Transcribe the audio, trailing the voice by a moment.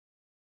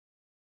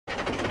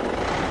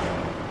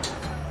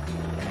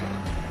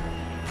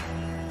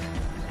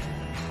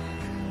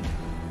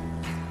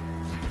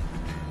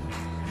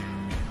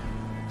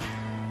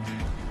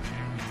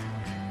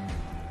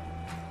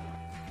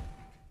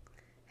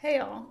Hey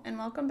all, and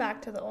welcome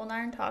back to the Old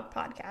Iron Talk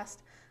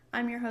podcast.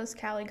 I'm your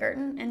host, Callie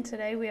Gurton, and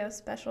today we have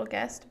special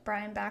guest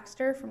Brian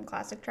Baxter from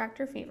Classic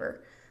Tractor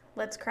Fever.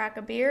 Let's crack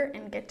a beer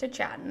and get to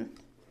chatting.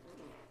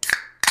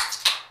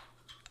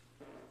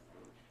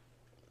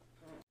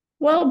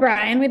 Well,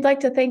 Brian, we'd like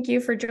to thank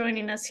you for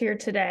joining us here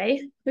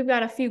today. We've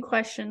got a few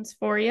questions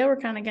for you. We're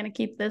kind of going to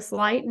keep this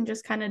light and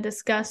just kind of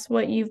discuss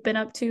what you've been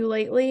up to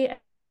lately.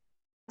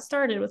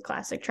 Started with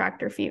Classic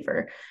Tractor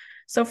Fever.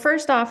 So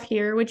first off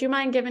here, would you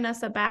mind giving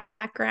us a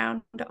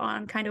background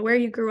on kind of where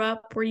you grew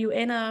up? Were you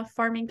in a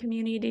farming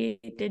community?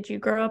 Did you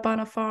grow up on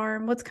a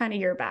farm? What's kind of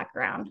your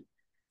background?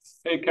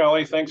 Hey,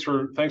 Callie, thanks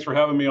for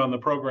having me on the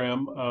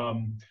program.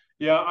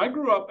 Yeah, I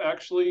grew up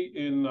actually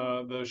in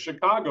the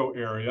Chicago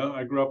area.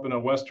 I grew up in a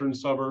western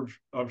suburb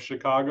of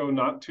Chicago,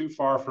 not too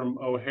far from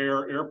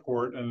O'Hare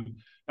Airport. And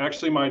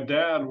actually, my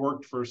dad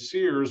worked for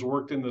Sears,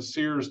 worked in the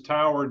Sears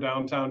Tower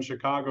downtown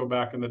Chicago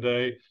back in the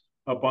day,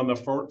 up on the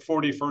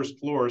 41st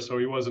floor. So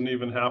he wasn't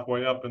even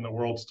halfway up in the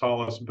world's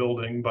tallest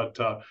building.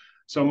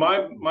 So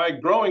my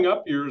growing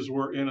up years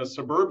were in a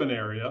suburban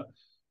area.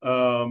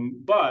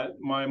 But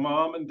my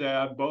mom and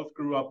dad both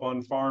grew up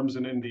on farms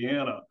in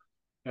Indiana.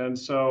 And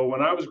so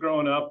when I was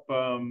growing up,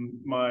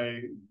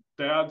 my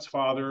dad's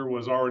father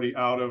was already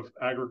out of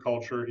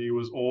agriculture. He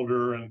was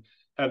older and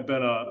had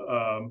been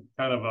a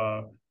kind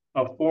of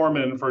a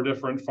foreman for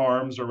different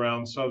farms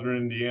around southern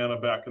Indiana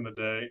back in the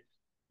day.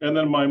 And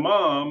then my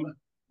mom,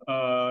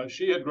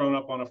 she had grown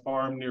up on a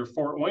farm near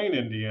Fort Wayne,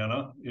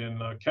 Indiana, in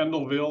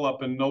Kendallville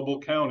up in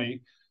Noble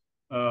County,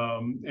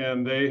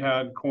 and they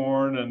had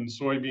corn and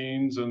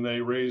soybeans and they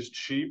raised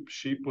sheep.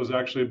 Sheep was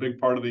actually a big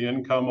part of the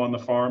income on the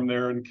farm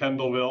there in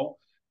Kendallville.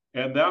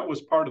 And that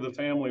was part of the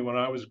family when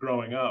I was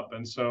growing up.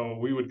 And so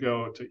we would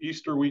go to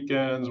Easter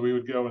weekends, we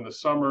would go in the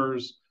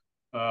summers.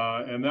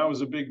 And that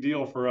was a big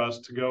deal for us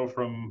to go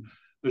from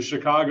the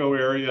Chicago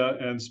area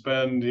and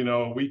spend,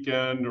 a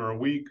weekend or a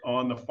week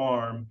on the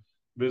farm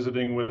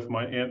visiting with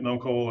my aunt and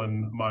uncle.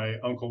 And my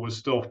uncle was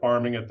still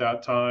farming at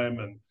that time.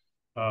 And,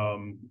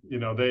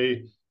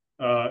 they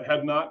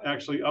had not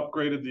actually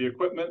upgraded the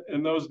equipment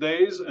in those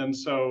days. And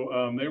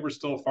so they were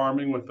still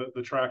farming with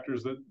the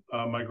tractors that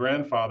my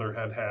grandfather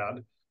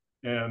had.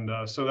 And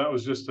so that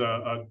was just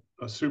a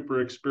super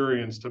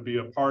experience to be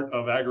a part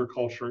of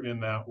agriculture in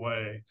that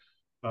way.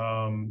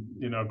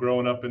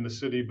 Growing up in the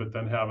city, but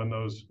then having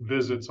those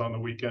visits on the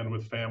weekend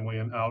with family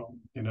and out,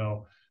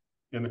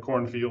 in the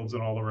cornfields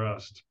and all the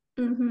rest.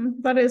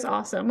 That is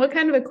awesome. What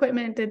kind of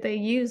equipment did they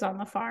use on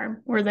the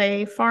farm? Were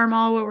they farm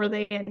all? What were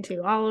they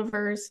into?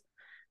 Olivers?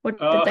 What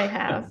did they Uh,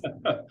 have?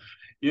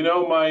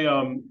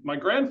 my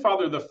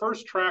grandfather, the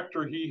first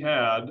tractor he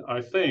had,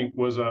 I think,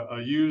 was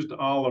a used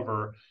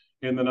Oliver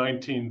in the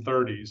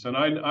 1930s, and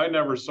I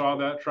never saw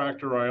that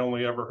tractor. I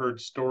only ever heard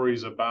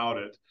stories about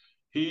it.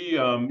 He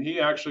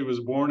actually was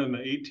born in the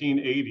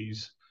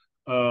 1880s,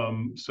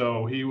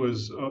 so he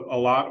was a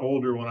lot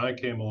older when I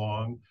came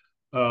along,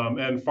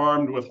 and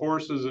farmed with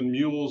horses and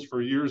mules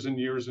for years and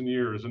years and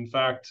years. In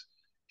fact,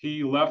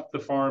 he left the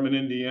farm in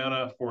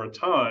Indiana for a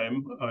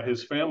time,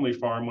 his family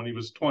farm, when he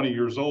was 20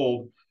 years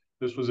old.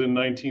 This was in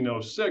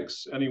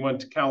 1906, and he went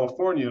to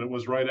California. And it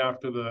was right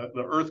after the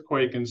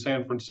earthquake in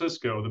San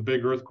Francisco, the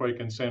big earthquake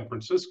in San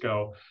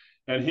Francisco.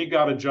 And he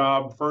got a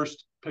job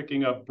first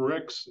picking up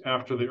bricks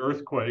after the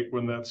earthquake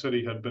when that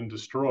city had been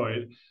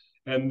destroyed.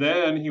 And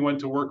then he went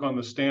to work on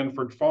the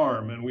Stanford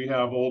farm. And we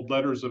have old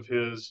letters of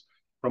his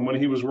from when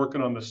he was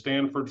working on the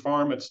Stanford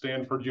farm at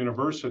Stanford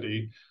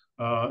University,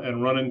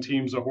 and running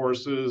teams of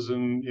horses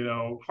and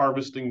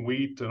harvesting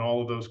wheat and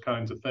all of those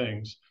kinds of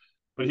things.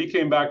 But he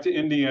came back to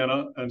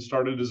Indiana and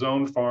started his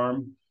own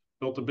farm.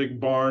 Built a big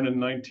barn in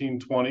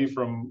 1920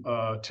 from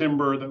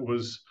timber that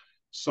was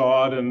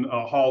sawed and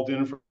hauled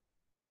in from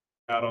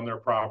out on their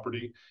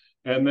property.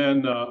 And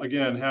then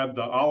again had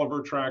the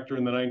Oliver tractor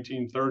in the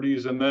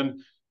 1930s, and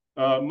then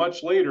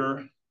much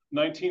later,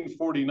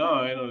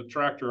 1949, a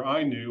tractor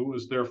I knew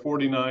was their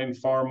 49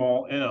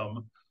 Farmall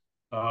M,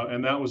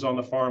 and that was on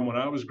the farm when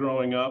I was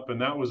growing up,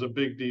 and that was a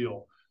big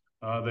deal.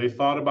 They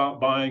thought about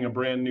buying a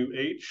brand new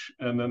H,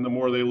 and then the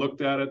more they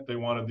looked at it, they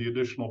wanted the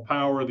additional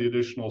power, the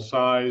additional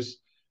size,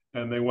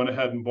 and they went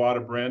ahead and bought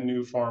a brand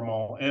new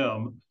Farmall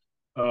M.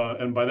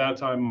 And by that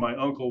time, my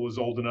uncle was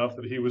old enough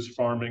that he was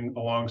farming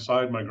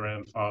alongside my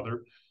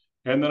grandfather.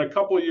 And then a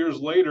couple of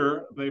years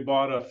later, they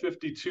bought a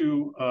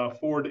 52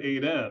 Ford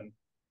 8N,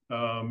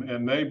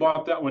 and they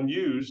bought that one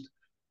used,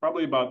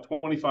 probably about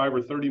 25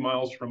 or 30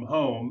 miles from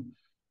home.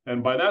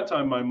 And by that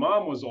time, my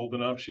mom was old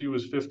enough. She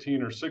was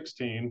 15 or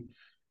 16.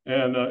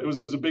 And it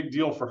was a big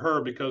deal for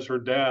her because her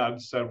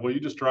dad said, well, you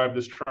just drive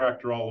this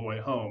tractor all the way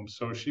home.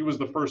 So she was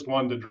the first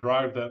one to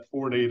drive that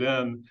Ford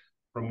 8N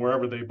from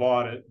wherever they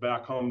bought it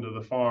back home to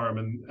the farm.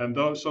 And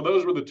those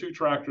were the two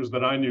tractors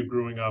that I knew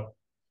growing up,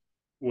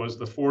 was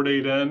the Ford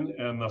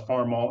 8N and the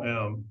Farmall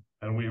M.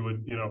 And we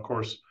would, of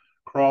course,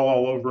 crawl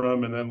all over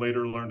them and then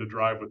later learn to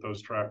drive with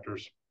those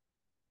tractors.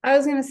 I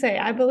was going to say,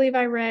 I believe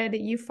I read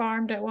you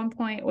farmed at one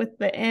point with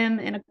the M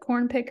and a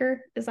corn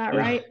picker. Is that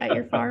right at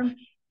your farm?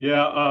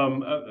 Yeah,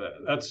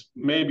 that's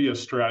maybe a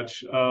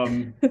stretch.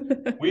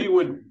 We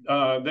would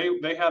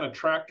they had a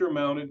tractor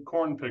mounted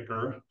corn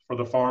picker for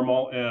the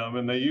Farmall M,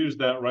 and they used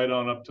that right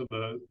on up to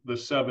the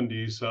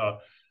 70s.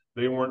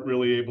 They weren't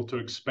really able to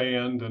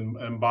expand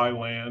and buy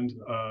land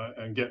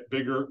and get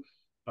bigger.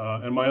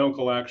 And my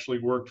uncle actually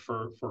worked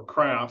for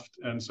Kraft,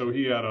 and so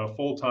he had a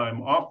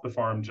full-time off the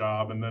farm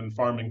job, and then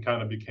farming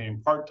kind of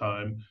became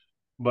part-time.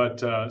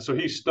 But so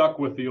he stuck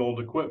with the old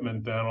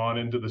equipment then on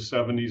into the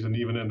 70s and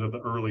even into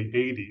the early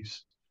 80s.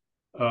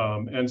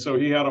 And so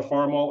he had a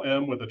Farmall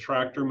M with a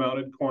tractor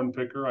mounted corn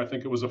picker. I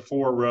think it was a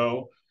 4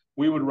 row.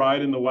 We would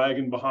ride in the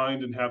wagon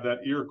behind and have that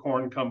ear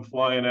corn come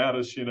flying at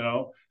us, you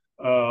know.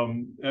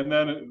 And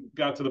then it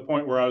got to the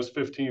point where I was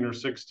 15 or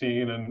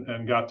 16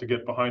 and got to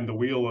get behind the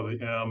wheel of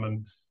the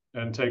M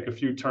and take a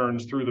few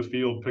turns through the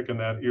field picking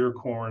that ear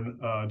corn,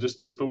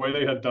 just the way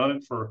they had done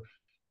it for,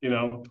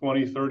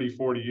 20, 30,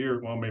 40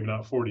 years. Well, maybe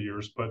not 40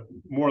 years, but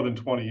more than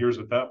 20 years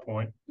at that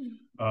point.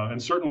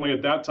 And certainly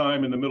at that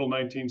time in the middle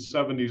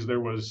 1970s, there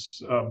was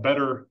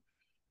better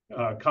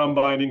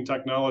combining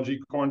technology,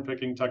 corn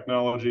picking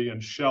technology,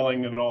 and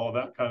shelling and all of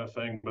that kind of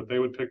thing. But they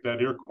would pick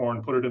that ear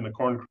corn, put it in the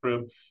corn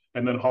crib,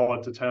 and then haul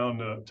it to town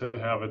to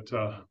have it,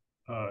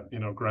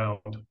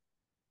 ground.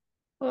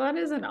 Well, that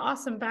is an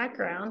awesome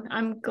background.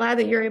 I'm glad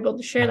that you're able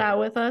to share that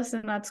with us.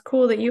 And that's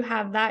cool that you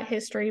have that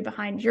history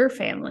behind your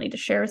family to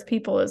share with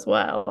people as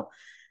well.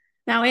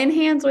 Now, in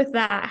hands with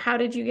that, how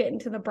did you get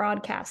into the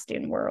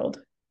broadcasting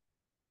world?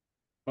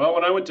 Well,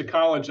 when I went to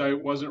college, I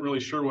wasn't really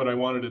sure what I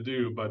wanted to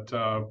do, but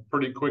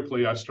pretty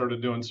quickly I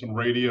started doing some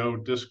radio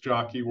disc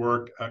jockey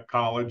work at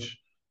college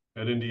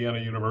at Indiana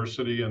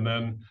University, and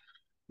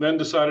then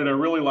decided I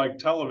really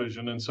liked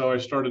television, and so I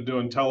started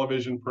doing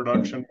television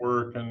production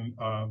work and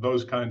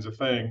those kinds of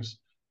things,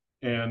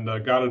 and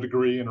got a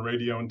degree in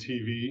radio and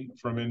TV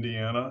from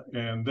Indiana.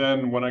 And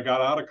then when I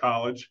got out of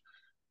college,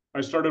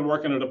 I started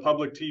working at a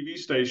public TV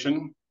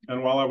station,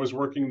 and while I was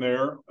working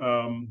there,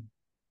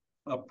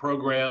 a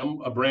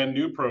brand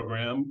new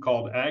program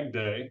called Ag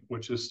Day,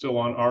 which is still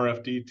on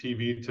RFD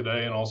TV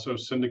today and also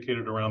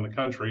syndicated around the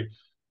country,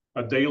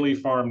 a daily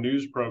farm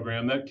news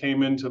program that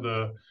came into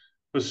the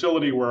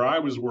facility where I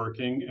was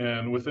working.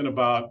 And within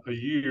about a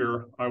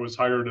year, I was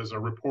hired as a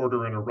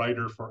reporter and a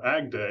writer for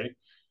Ag Day,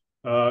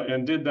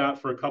 and did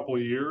that for a couple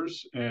of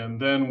years. And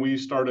then we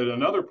started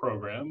another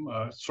program,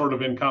 sort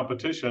of in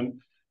competition,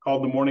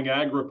 called the Morning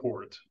Ag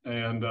Report.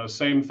 And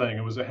same thing,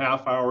 it was a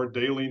half-hour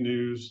daily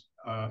news,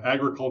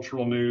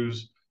 agricultural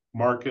news,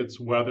 markets,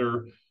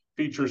 weather,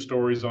 feature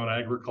stories on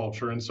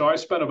agriculture. And so I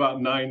spent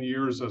about 9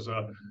 years as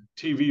a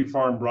TV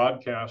farm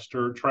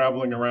broadcaster,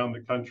 traveling around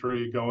the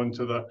country, going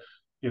to the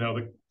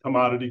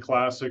Commodity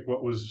Classic,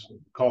 what was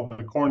called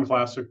the Corn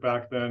Classic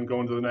back then,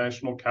 going to the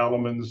National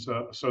Cattlemen's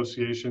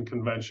Association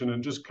convention,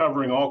 and just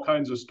covering all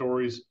kinds of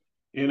stories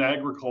in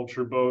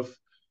agriculture, both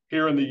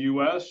here in the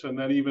U.S. and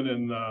then even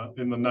in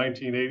the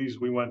 1980s,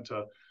 we went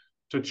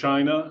to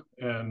China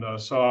and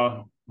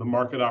saw the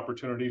market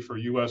opportunity for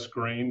U.S.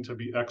 grain to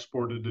be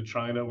exported to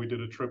China. We did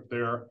a trip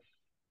there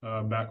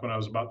back when I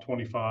was about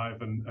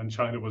 25, and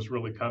China was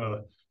really kind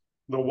of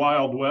the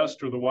Wild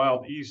West or the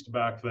Wild East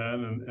back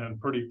then, and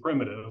pretty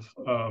primitive,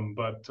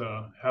 but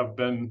have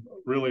been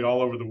really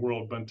all over the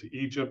world, been to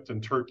Egypt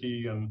and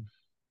Turkey and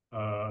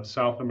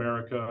South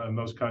America and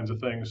those kinds of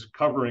things,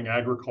 covering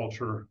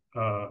agriculture,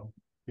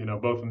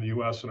 both in the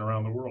U.S. and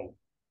around the world.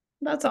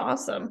 That's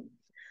awesome.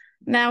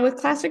 Now, with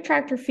Classic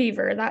Tractor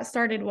Fever, that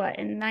started what,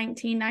 in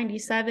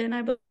 1997,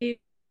 I believe?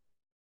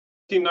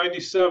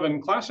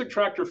 1997, Classic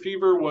Tractor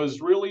Fever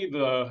was really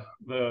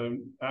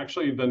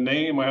actually the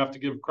name, I have to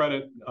give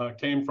credit,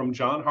 came from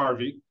John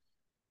Harvey.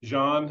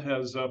 John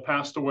has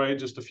passed away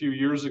just a few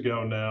years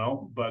ago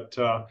now, but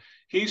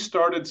he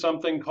started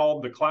something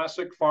called the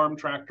Classic Farm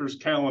Tractors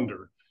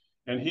Calendar.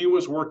 And he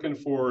was working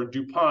for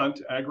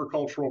DuPont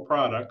Agricultural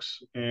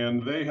Products,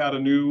 and they had a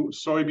new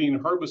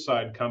soybean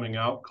herbicide coming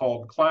out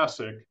called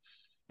Classic.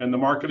 And the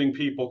marketing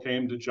people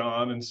came to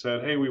John and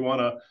said, hey, we want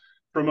to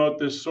promote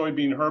this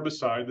soybean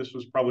herbicide. This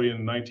was probably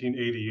in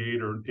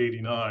 1988 or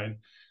 89.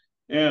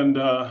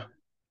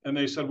 And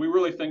they said, we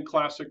really think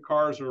classic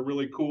cars are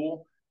really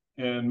cool,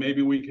 and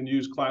maybe we can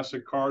use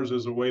classic cars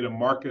as a way to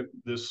market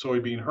this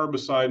soybean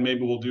herbicide.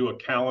 Maybe we'll do a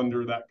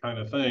calendar, that kind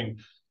of thing.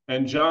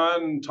 And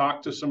John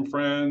talked to some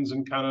friends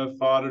and kind of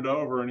thought it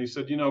over. And he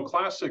said,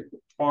 classic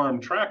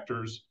farm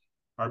tractors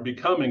are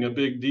becoming a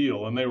big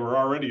deal. And they were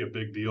already a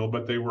big deal,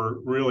 but they were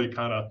really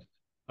kind of,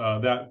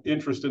 that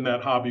interest in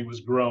that hobby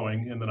was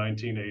growing in the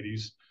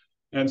 1980s.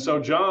 And so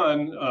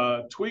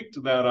John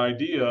tweaked that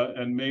idea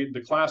and made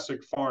the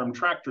Classic Farm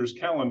Tractors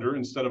Calendar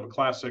instead of a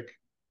classic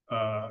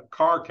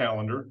car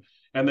calendar.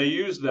 And they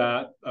used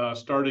that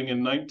starting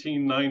in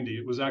 1990.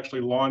 It was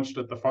actually launched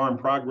at the Farm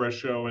Progress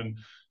Show in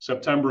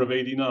September of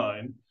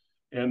 '89.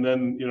 And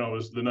then, it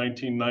was the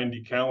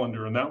 1990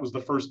 calendar. And that was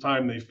the first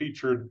time they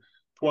featured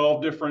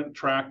 12 different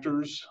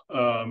tractors.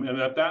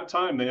 And at that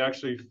time, they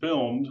actually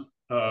filmed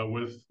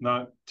with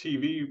not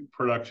TV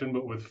production,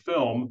 but with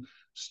film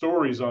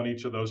stories on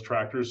each of those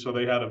tractors. So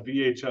they had a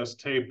VHS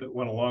tape that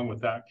went along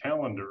with that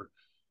calendar.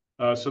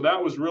 So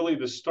that was really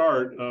the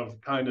start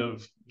of kind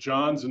of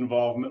John's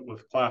involvement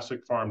with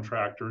classic farm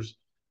tractors.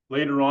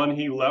 Later on,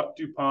 he left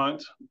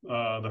DuPont.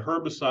 The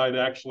herbicide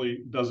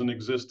actually doesn't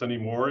exist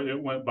anymore. It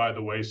went by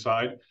the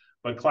wayside.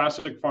 But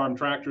classic farm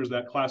tractors,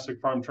 that classic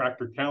farm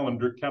tractor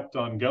calendar kept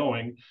on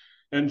going.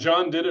 And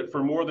John did it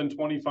for more than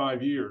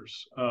 25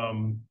 years.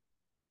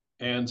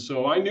 And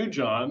so I knew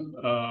John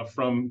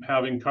from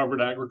having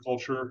covered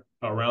agriculture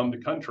around the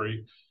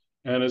country.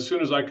 And as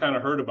soon as I kind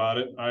of heard about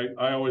it,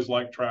 I always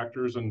liked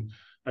tractors. And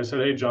I said,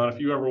 hey, John, if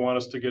you ever want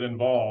us to get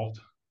involved,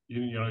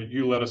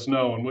 you let us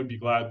know and we'd be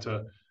glad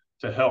to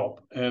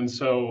help. And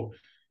so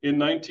in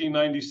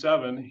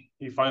 1997,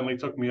 he finally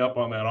took me up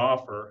on that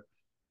offer.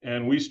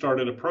 And we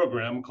started a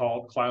program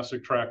called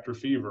Classic Tractor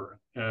Fever.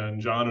 And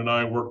John and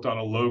I worked on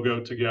a logo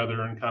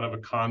together and kind of a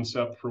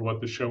concept for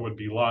what the show would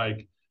be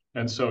like.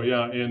 And so,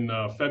 yeah, in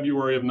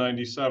February of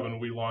 97,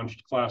 we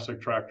launched Classic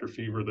Tractor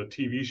Fever, the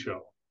TV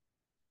show.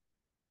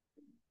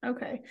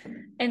 Okay.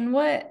 And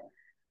what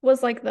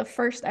was like the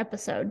first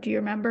episode? Do you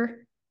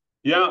remember?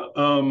 Yeah.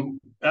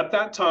 At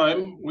that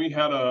time, we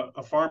had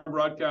a farm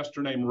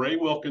broadcaster named Ray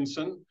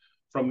Wilkinson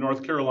from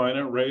North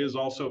Carolina. Ray has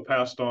also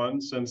passed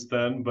on since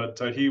then, but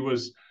he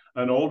was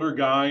an older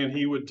guy and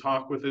he would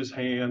talk with his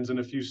hands. And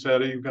if you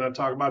said he was going to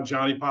talk about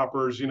Johnny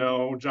Poppers,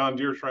 John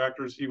Deere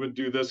tractors, he would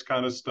do this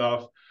kind of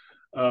stuff.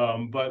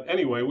 But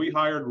anyway, we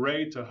hired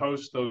Ray to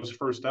host those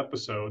first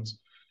episodes.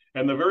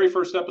 And the very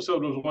first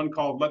episode was one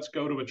called Let's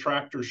Go to a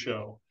Tractor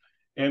Show.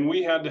 And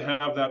we had to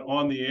have that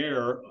on the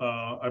air,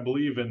 I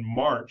believe, in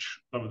March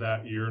of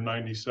that year,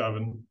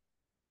 97.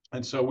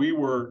 And so we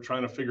were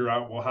trying to figure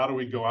out, well, how do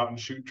we go out and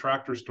shoot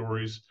tractor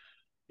stories?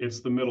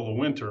 It's the middle of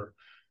winter.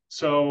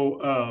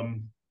 So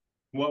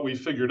what we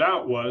figured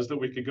out was that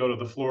we could go to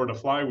the Florida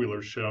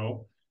Flywheeler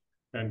Show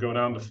and go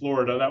down to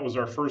Florida. That was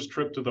our first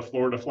trip to the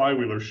Florida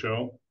Flywheeler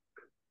Show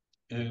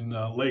in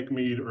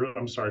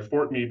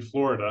Fort Meade,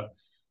 Florida.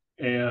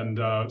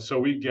 And so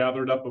we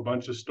gathered up a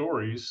bunch of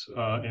stories,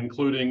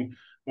 including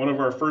one of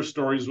our first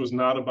stories was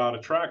not about a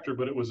tractor,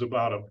 but it was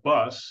about a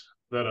bus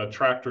that a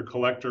tractor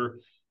collector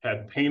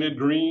had painted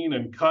green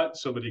and cut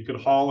so that he could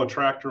haul a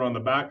tractor on the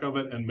back of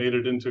it and made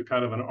it into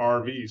kind of an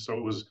RV.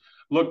 So it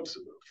looked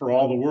for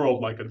all the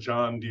world like a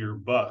John Deere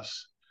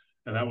bus.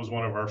 And that was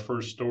one of our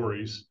first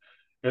stories.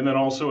 And then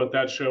also at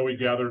that show, we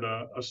gathered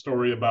a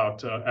story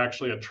about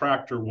actually a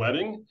tractor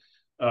wedding.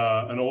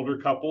 An older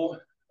couple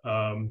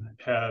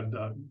had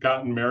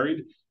gotten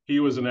married. He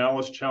was an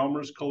Allis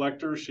Chalmers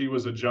collector. She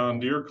was a John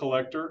Deere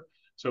collector.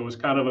 So it was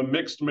kind of a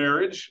mixed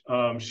marriage.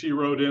 She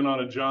rode in on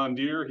a John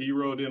Deere. He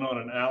rode in on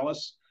an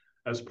Allis.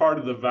 As part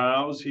of the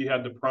vows, he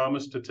had to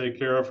promise to take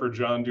care of her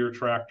John Deere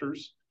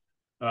tractors.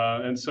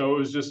 And so it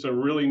was just a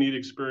really neat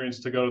experience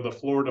to go to the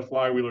Florida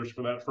Flywheelers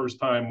for that first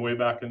time way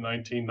back in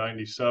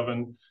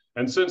 1997.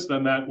 And since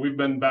then, we've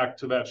been back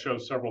to that show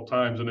several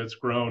times, and it's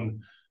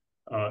grown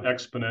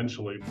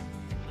exponentially.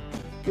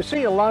 You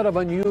see a lot of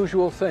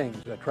unusual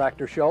things at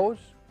tractor shows,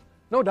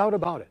 no doubt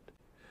about it.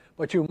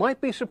 But you might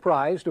be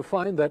surprised to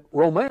find that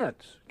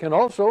romance can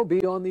also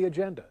be on the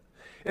agenda.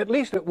 At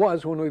least it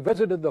was when we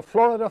visited the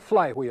Florida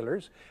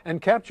Flywheelers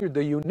and captured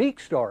the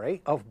unique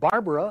story of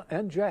Barbara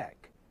and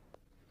Jack.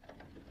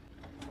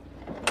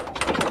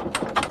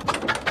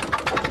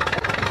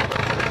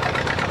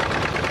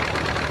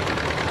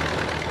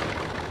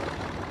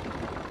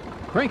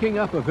 Cranking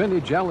up a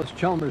vintage Allis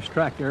Chalmers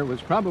tractor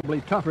was probably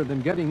tougher than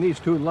getting these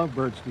two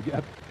lovebirds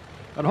together.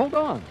 But hold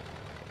on.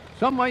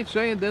 Some might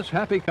say this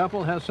happy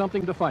couple has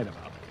something to fight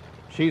about.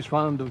 She's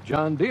fond of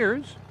John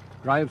Deere's,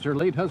 drives her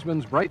late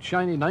husband's bright,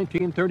 shiny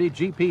 1930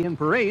 GP in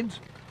parades,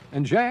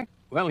 and Jack,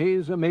 well,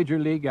 he's a Major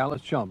League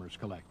Allis Chalmers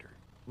collector.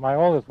 My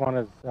oldest one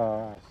is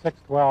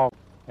 612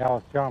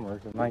 Allis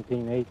Chalmers in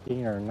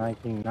 1918 or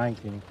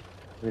 1919.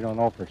 We don't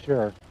know for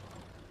sure.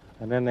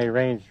 And then they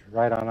range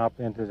right on up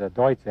into the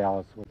Deutz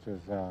Allis, which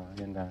is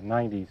in the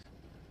 90s.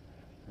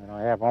 And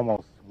I have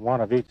almost one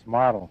of each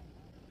model.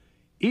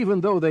 Even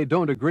though they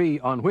don't agree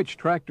on which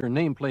tractor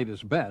nameplate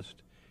is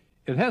best,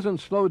 it hasn't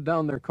slowed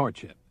down their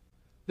courtship.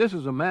 This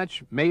is a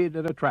match made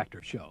at a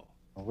tractor show.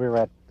 We were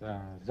at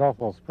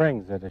Zolfo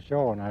Springs at a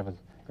show, and I was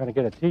going to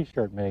get a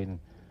T-shirt made. And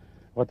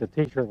what the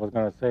T-shirt was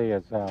going to say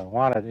is,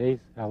 wanted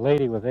a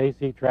lady with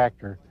AC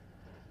tractor.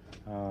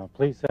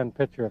 Please send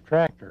picture of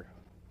tractor.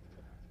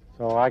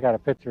 So I got a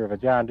picture of a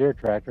John Deere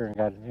tractor and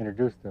got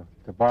introduced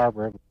to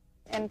Barbara.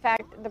 In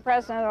fact, the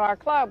president of our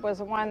club was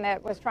the one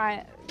that was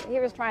trying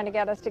to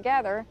get us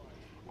together.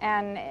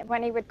 And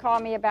when he would call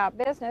me about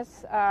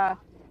business,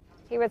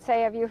 he would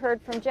say, have you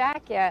heard from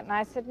Jack yet? And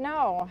I said,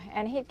 no.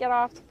 And he'd get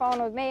off the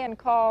phone with me and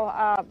call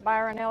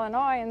Byron,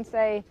 Illinois and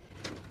say,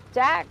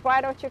 Jack, why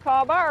don't you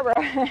call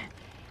Barbara?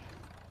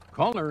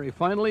 Call her, he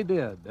finally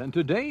did. And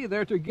today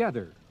they're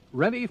together,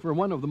 ready for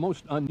one of the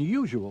most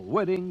unusual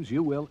weddings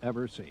you will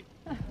ever see.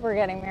 We're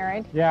getting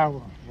married. Yeah,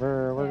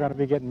 we're going to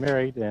be getting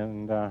married,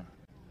 and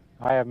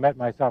I have met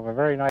myself a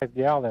very nice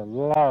gal that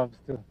loves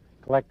to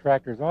collect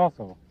tractors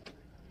also.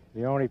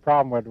 The only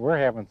problem that we're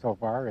having so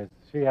far is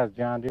she has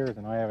John Deere's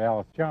and I have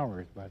Allis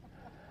Chalmers, but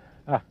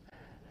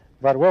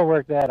we'll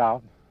work that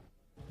out.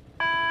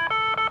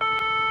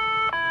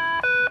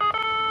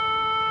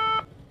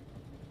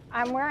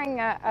 I'm wearing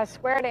a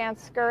square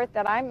dance skirt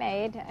that I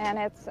made, and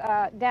it's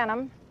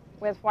denim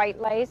with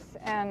white lace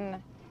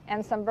and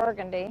some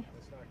burgundy.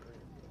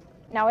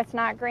 No, it's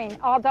not green.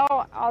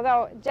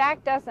 Although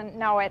Jack doesn't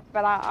know it,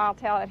 but I'll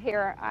tell it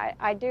here.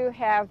 I do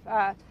have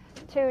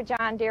 2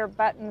 John Deere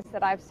buttons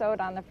that I've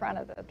sewed on the front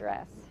of the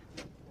dress.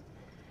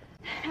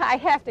 I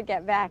have to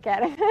get back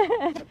at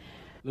it.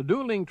 The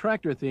dueling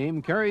tractor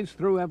theme carries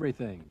through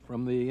everything,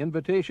 from the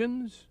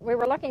invitations. We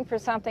were looking for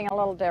something a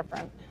little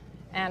different,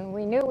 and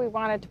we knew we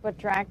wanted to put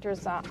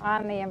tractors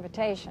on the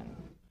invitation.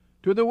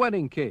 To the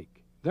wedding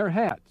cake, their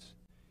hats,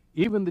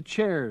 even the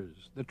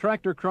chairs the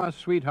Tractor Cross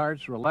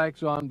sweethearts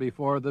relax on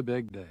before the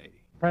big day.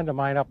 A friend of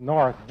mine up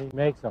north, he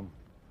makes them.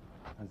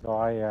 And so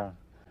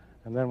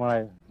and then when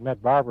I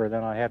met Barbara,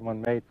 then I had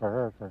one made for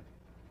her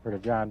for the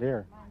John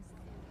Deere.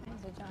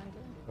 Mine's a John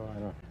Deere.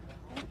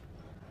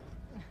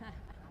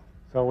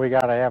 So we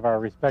got to have our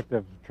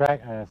respective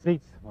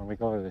seats when we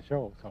go to the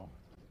show. So.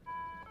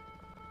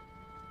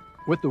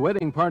 With the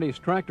wedding party's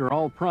tractor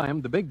all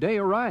primed, the big day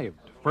arrived.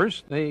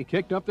 First, they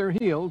kicked up their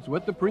heels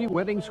with the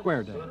pre-wedding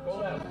square dance.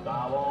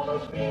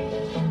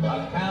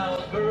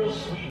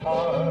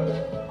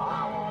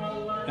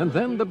 And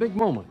then the big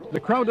moment. The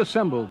crowd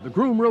assembled. The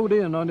groom rode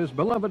in on his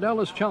beloved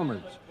Alice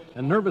Chalmers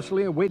and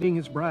nervously awaiting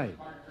his bride.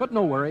 But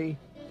no worry,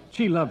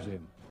 she loves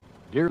him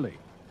dearly.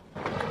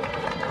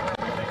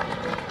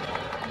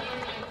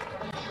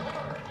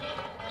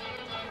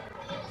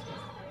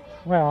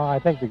 Well, I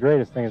think the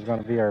greatest thing is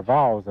going to be our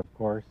vows, of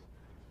course.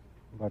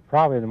 But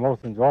probably the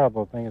most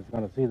enjoyable thing is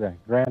going to see the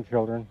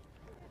grandchildren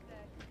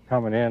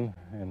coming in,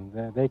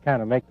 and they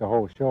kind of make the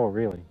whole show,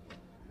 really.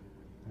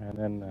 And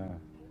then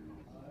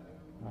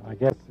I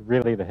guess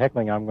really the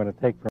heckling I'm going to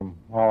take from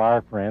all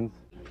our friends,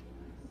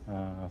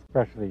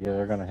 especially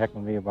they're going to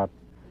heckle me about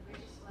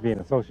being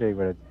associated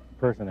with a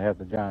person that has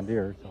a John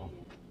Deere. So,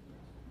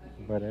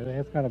 but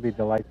it's going to be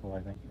delightful,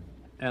 I think.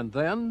 And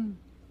then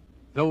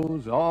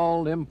those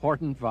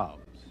all-important vows.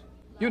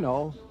 You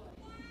know,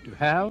 to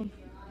have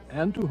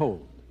and to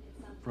hold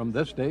from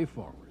this day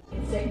forward.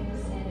 In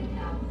sickness and in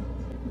health.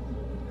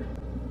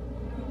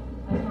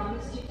 I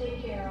promise to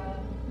take care of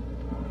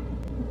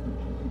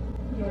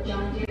your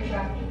John Deere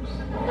tractors.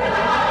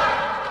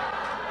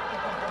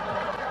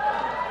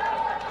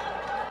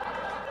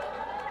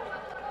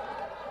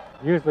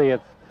 Usually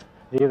it's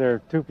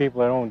either 2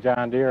 people that own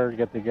John Deere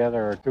get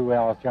together, or 2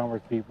 Alice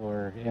Chalmers people,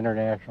 or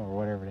international, or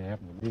whatever they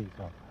happen to be.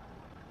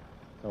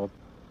 So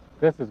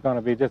this is going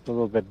to be just a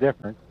little bit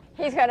different.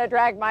 He's going to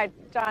drag my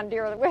John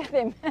Deere with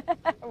him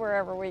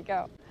wherever we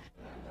go.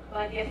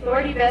 By the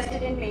authority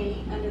vested in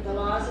me under the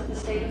laws of the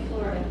state of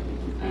Florida,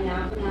 I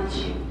now pronounce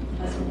you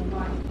husband and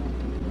wife.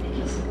 And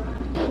kiss the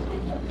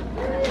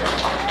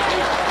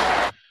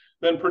bride.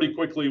 Then pretty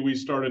quickly we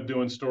started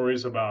doing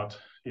stories about,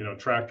 you know,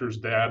 tractors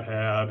Dad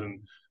had, and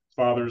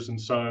fathers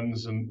and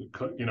sons, and,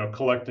 you know,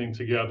 collecting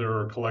together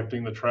or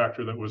collecting the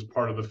tractor that was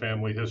part of the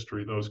family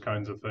history, those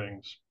kinds of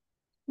things.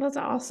 That's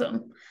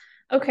awesome.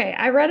 Okay,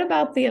 I read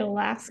about the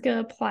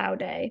Alaska Plow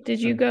Day. Did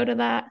you go to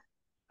that?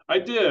 I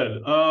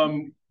did.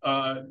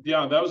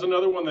 Yeah, that was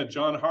another one that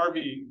John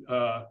Harvey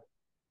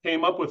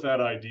came up with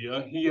that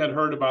idea. He had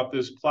heard about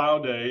this plow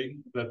day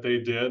that they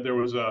did. There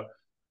was a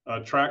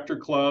tractor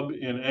club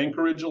in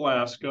Anchorage,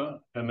 Alaska,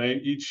 and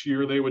each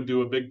year they would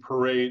do a big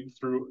parade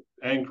through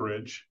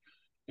Anchorage.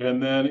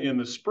 And then in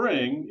the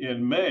spring,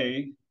 in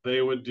May,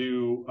 they would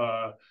do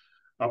a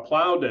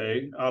plow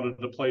day out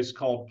at a place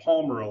called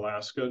Palmer,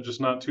 Alaska, just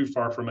not too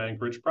far from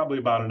Anchorage, probably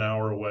about an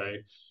hour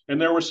away.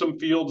 And there were some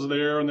fields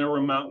there, and there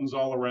were mountains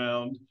all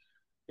around.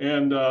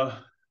 And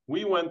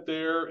we went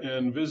there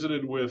and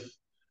visited with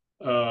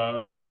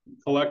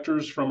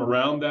collectors from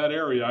around that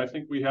area. I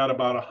think we had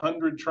about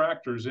 100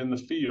 tractors in the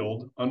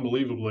field,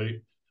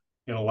 unbelievably,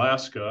 in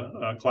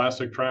Alaska,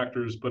 classic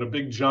tractors, but a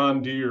big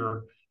John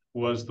Deere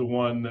was the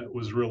one that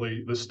was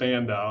really the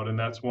standout, and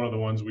that's one of the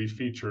ones we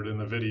featured in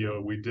the video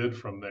we did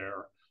from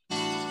there.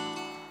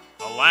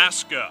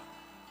 Alaska.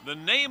 The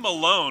name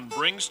alone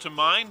brings to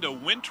mind a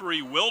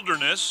wintry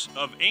wilderness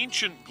of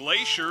ancient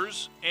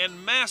glaciers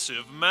and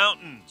massive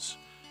mountains.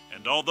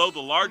 And although the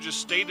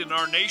largest state in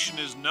our nation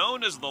is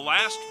known as the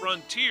last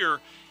frontier,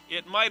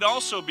 it might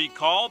also be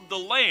called the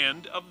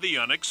land of the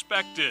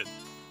unexpected.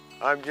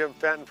 I'm Jim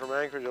Fenton from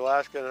Anchorage,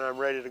 Alaska, and I'm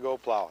ready to go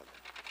plowing.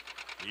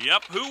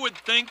 Yep, who would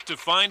think to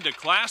find a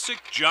classic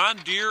John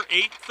Deere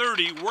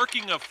 830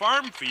 working a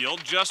farm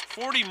field just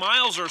 40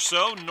 miles or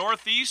so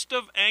northeast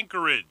of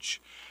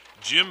Anchorage?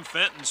 Jim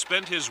Fenton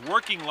spent his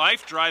working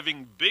life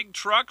driving big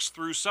trucks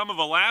through some of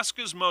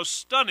Alaska's most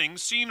stunning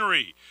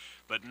scenery.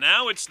 But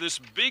now it's this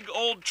big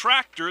old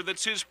tractor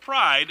that's his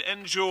pride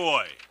and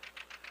joy.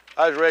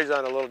 I was raised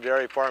on a little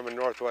dairy farm in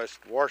northwest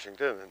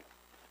Washington, and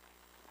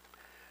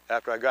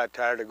after I got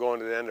tired of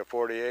going to the end of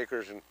 40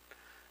 acres and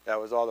that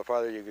was all the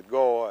farther you could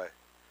go, I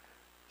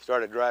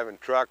started driving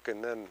truck,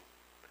 and then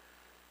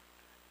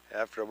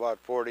after about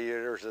 40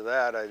 years of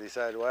that, I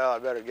decided, well, I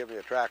better get me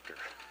a tractor.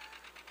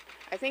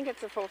 I think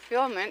it's a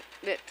fulfillment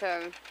that,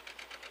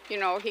 you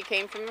know, he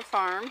came from a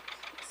farm,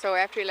 So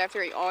after he left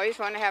there, he always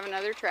wanted to have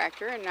another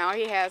tractor, and now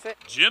he has it.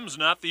 Jim's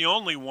not the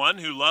only one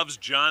who loves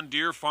John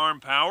Deere Farm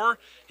Power.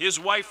 His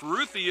wife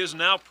Ruthie is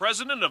now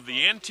president of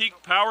the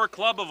Antique Power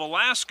Club of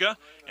Alaska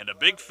and a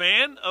big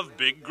fan of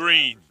Big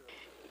Green.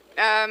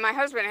 My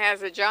husband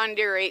has a John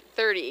Deere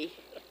 830,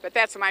 but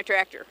that's my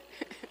tractor.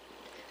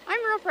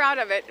 I'm real proud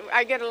of it.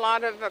 I get a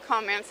lot of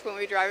comments when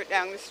we drive it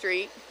down the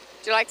street.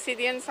 Would you like to see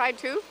the inside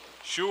too?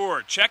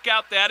 Sure, check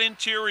out that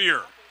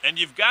interior. And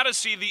you've got to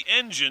see the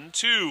engine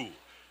too.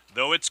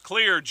 Though it's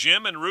clear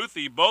Jim and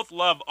Ruthie both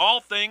love all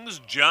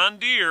things John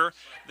Deere,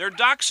 their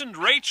dachshund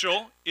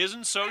Rachel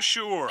isn't so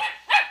sure.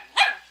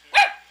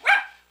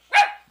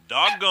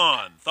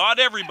 Doggone, thought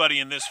everybody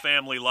in this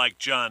family liked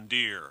John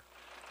Deere.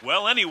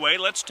 Well, anyway,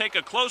 let's take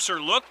a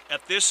closer look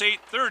at this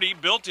 830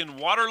 built in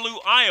Waterloo,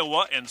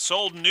 Iowa and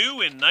sold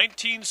new in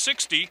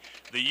 1960,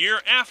 the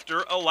year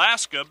after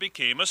Alaska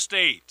became a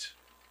state.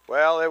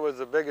 Well, it was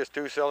the biggest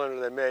two-cylinder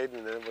they made,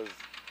 and it was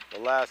the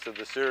last of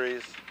the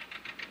series.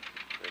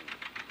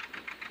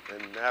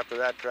 And after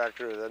that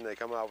tractor, then they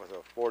come out with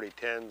the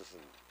 4010s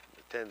and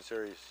the 10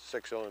 series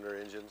 6-cylinder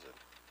engines. And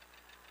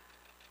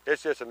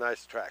it's just a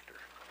nice tractor.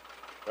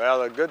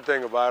 Well, the good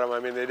thing about them, I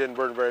mean, they didn't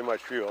burn very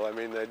much fuel. I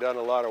mean, they done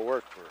a lot of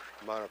work for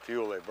the amount of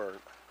fuel they burned.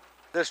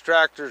 This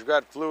tractor's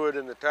got fluid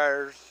in the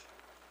tires,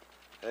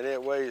 and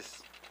it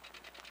weighs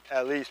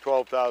at least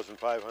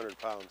 12,500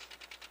 pounds.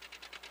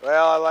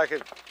 Well, I like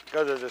it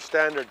because it's a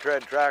standard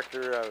tread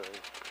tractor.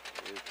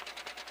 It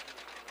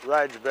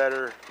rides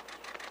better.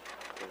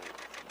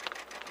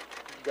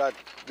 Got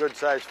good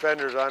sized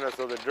fenders on it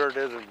so the dirt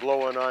isn't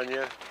blowing on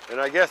you. And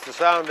I guess the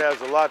sound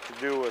has a lot to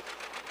do with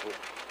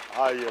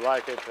how you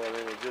like it. I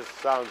mean, it just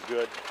sounds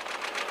good.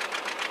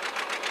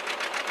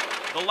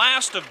 The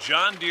last of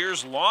John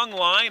Deere's long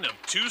line of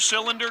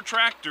two-cylinder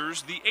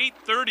tractors, the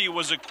 830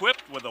 was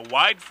equipped with a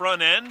wide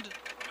front end,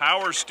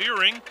 power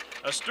steering,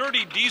 a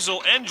sturdy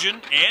diesel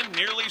engine, and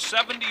nearly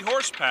 70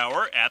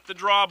 horsepower at the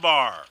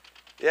drawbar.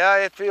 Yeah,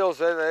 it feels,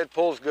 it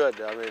pulls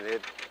good. I mean,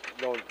 it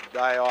don't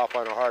die off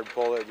on a hard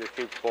pull, it just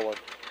keeps pulling.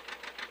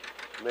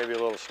 Maybe a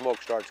little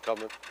smoke starts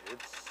coming.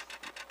 It's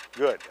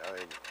good. I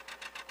mean,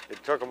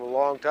 it took them a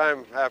long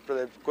time after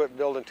they quit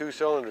building two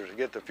cylinders to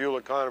get the fuel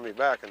economy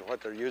back and what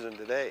they're using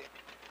today.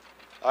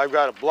 I've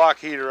got a block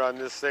heater on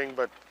this thing,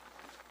 but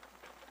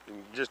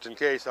just in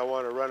case I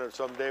want to run it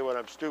someday when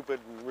I'm stupid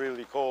and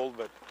really cold,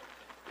 but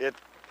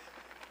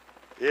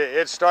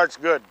it starts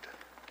good.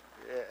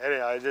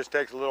 Anyhow, it just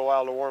takes a little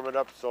while to warm it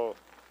up, so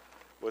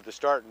with the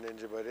starting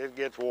engine, but it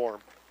gets warm.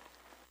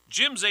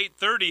 Jim's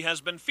 830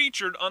 has been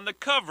featured on the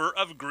cover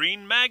of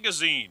Green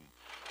Magazine.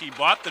 He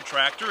bought the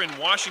tractor in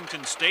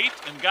Washington State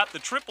and got the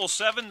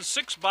 777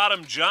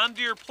 six-bottom John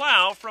Deere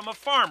plow from a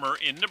farmer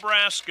in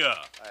Nebraska.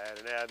 I had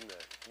an ad in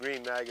the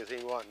Green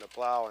Magazine wanting a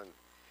plow, and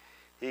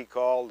he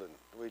called and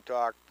we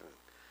talked. And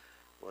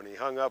when he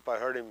hung up, I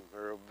heard him,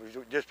 or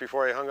just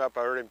before he hung up,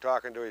 I heard him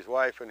talking to his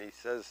wife, and he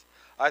says,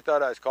 "I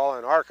thought I was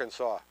calling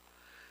Arkansas."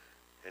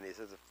 And he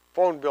says, "The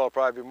phone bill will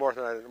probably be more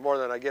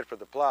than I get for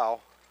the plow."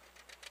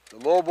 The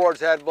moldboards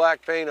had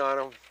black paint on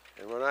them,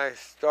 and when I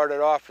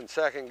started off in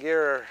second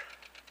gear,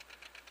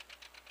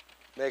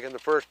 making the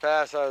first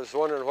pass, I was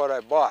wondering what I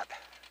bought,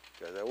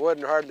 because I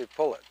wouldn't hardly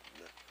pull it.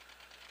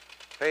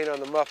 The paint on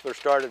the muffler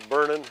started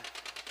burning,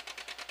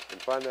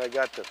 and finally I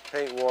got the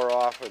paint wore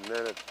off, and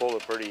then it pulled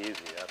it pretty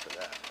easy after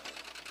that.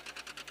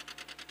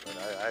 But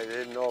I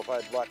didn't know if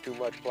I'd bought too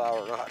much plow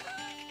or not.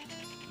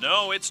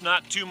 No, it's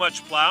not too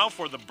much plow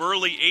for the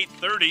burly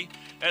 830,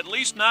 at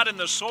least not in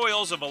the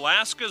soils of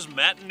Alaska's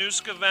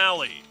Matanuska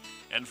Valley.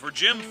 And for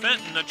Jim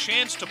Fenton, a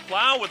chance to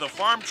plow with a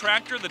farm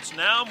tractor that's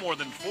now more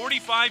than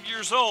 45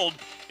 years old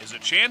is a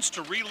chance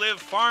to relive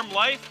farm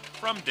life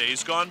from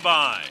days gone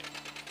by.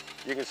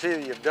 You can see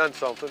that you've done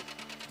something.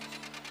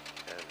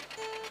 And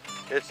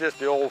it's just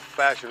the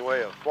old-fashioned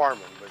way of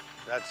farming, but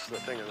that's the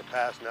thing of the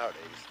past nowadays.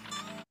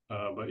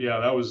 But yeah,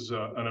 that was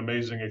an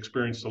amazing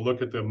experience to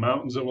look at the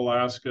mountains of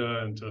Alaska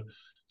and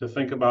to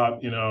think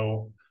about, you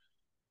know,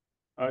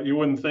 you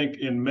wouldn't think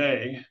in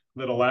May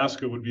that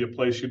Alaska would be a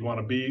place you'd want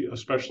to be,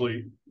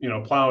 especially, you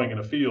know, plowing in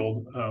a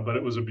field. But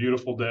it was a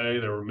beautiful day.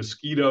 There were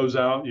mosquitoes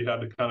out. You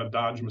had to kind of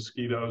dodge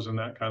mosquitoes and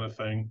that kind of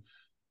thing.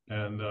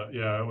 And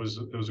yeah, it was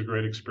a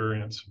great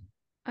experience.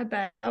 I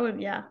bet that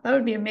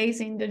would be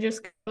amazing to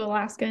just go to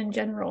Alaska in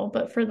general.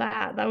 But for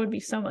that would be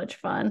so much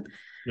fun.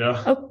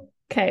 Yeah.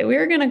 Okay,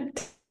 we're going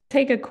to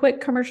take a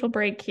quick commercial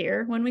break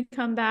here. When we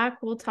come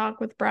back, we'll talk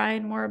with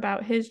Brian more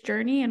about his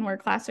journey and where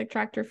Classic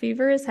Tractor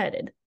Fever is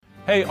headed.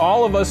 Hey,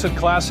 all of us at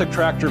Classic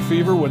Tractor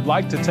Fever would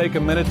like to take a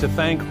minute to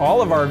thank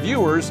all of our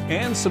viewers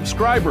and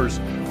subscribers.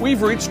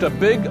 We've reached a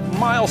big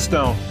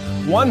milestone,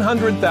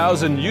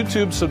 100,000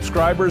 YouTube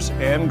subscribers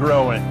and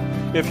growing.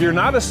 If you're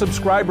not a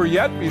subscriber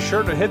yet, be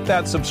sure to hit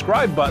that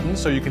subscribe button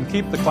so you can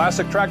keep the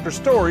Classic Tractor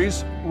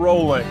stories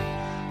rolling.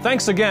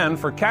 Thanks again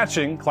for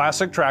catching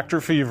Classic Tractor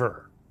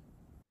Fever.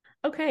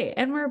 Okay,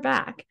 and we're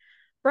back.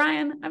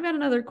 Brian, I've got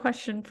another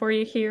question for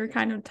you here,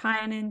 kind of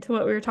tying into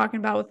what we were talking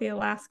about with the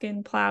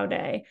Alaskan Plow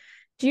Day.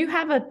 Do you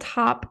have a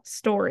top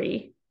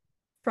story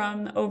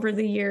from over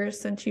the years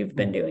since you've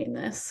been doing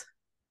this?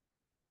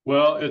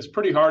 Well, it's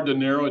pretty hard to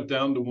narrow it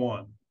down to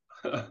one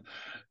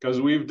because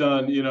we've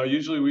done,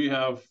 usually we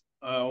have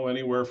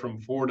anywhere from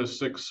 4 to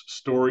 6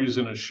 stories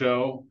in a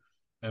show,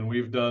 and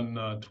we've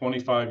done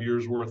 25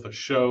 years worth of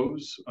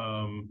shows.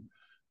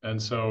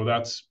 And so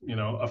that's,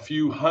 a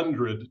few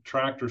hundred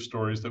tractor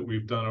stories that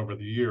we've done over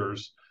the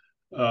years.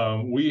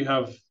 We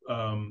have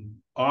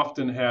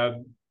often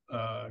had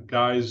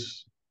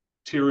guys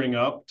tearing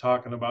up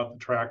talking about the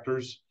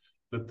tractors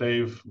that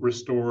they've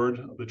restored,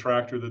 the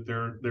tractor that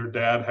their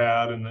dad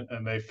had,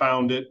 and they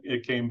found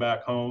it came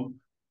back home.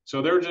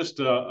 So they're just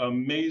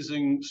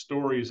amazing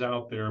stories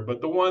out there.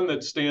 But the one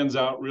that stands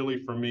out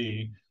really for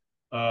me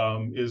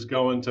is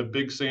going to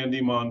Big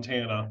Sandy,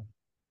 Montana,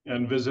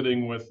 and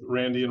visiting with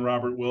Randy and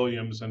Robert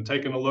Williams and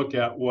taking a look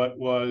at what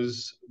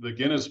was the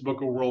Guinness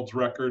Book of World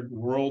Records,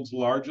 world's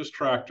largest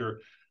tractor,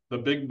 the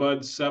Big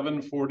Bud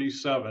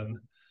 747,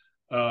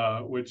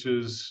 which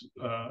is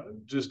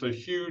just a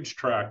huge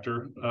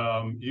tractor.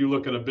 You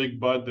look at a Big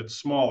Bud that's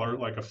smaller,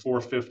 like a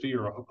 450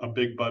 or a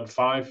Big Bud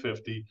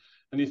 550,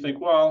 and you think,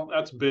 well,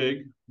 that's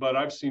big, but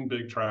I've seen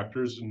big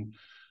tractors, and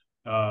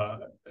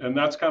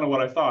that's kind of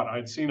what I thought.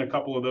 I'd seen a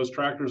couple of those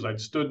tractors.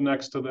 I'd stood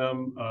next to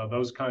them,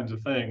 those kinds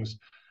of things.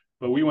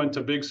 But we went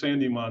to Big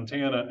Sandy,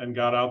 Montana, and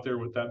got out there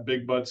with that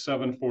Big Bud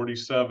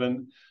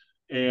 747,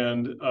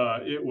 and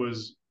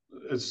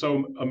it's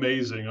so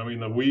amazing. I mean,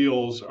 the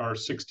wheels are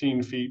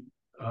 16 feet.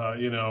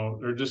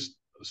 They're just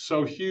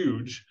so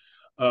huge.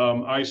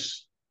 I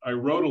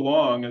rode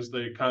along as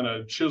they kind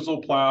of chisel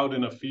plowed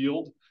in a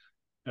field,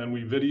 and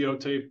we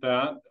videotaped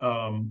that.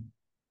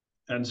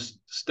 And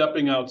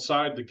stepping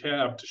outside the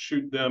cab to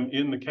shoot them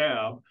in the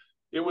cab,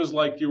 it was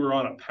like you were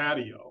on a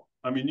patio.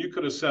 I mean, you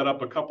could have set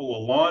up a couple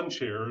of lawn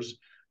chairs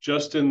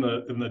just in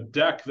the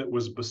deck that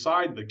was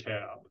beside the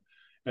cab,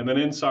 and then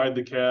inside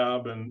the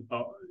cab, and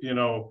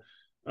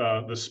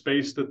the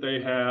space that they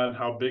had,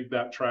 how big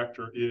that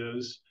tractor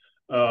is.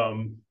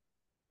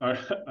 I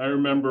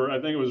remember,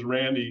 I think it was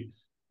Randy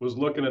was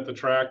looking at the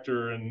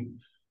tractor, and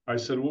I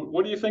said,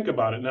 what do you think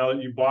about it now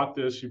that you bought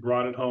this, you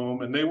brought it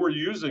home? And they were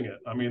using it.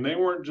 I mean, it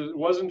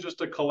wasn't just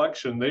a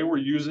collection. They were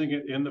using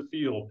it in the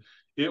field.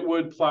 It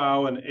would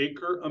plow an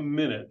acre a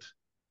minute.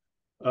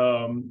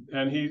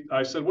 And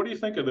I said, what do you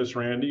think of this,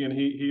 Randy? And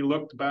he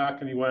looked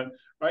back and he went,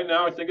 right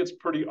now, I think it's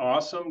pretty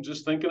awesome.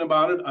 Just thinking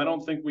about it, I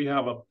don't think we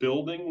have a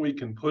building we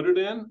can put it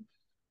in.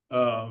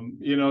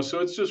 So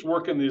it's just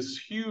working this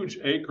huge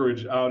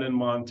acreage out in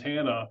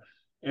Montana,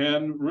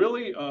 and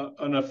really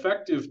an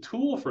effective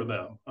tool for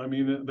them. I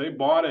mean, they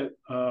bought it.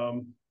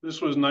 This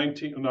was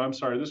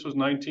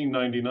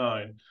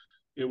 1999.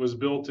 It was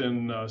built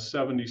in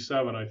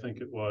 77, I think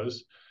it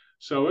was.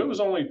 So it was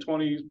only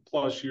 20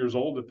 plus years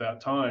old at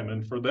that time.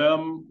 And for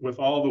them, with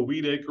all the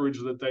wheat acreage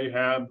that they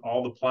had,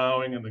 all the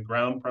plowing and the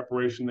ground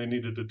preparation they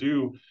needed to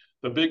do,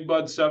 the Big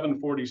Bud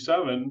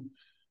 747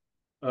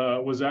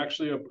 was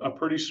actually a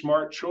pretty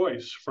smart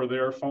choice for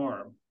their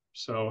farm.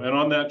 So, and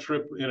on that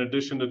trip, in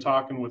addition to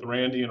talking with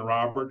Randy and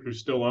Robert, who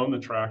still own the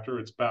tractor,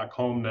 it's back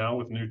home now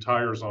with new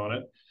tires on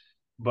it.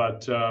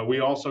 But we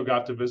also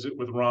got to visit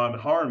with Ron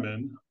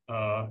Harmon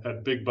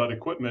at Big Bud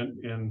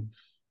Equipment in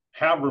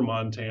Havre,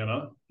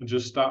 Montana, and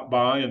just stopped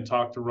by and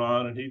talked to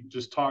Ron, and he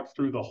just talked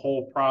through the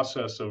whole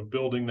process of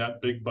building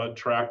that Big Bud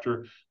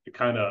tractor, the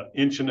kind of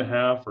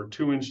 1.5 or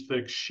 2 inch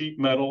thick sheet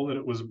metal that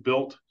it was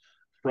built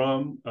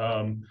from.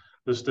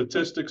 The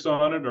statistics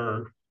on it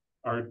are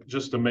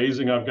just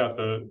amazing.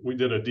 We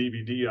did a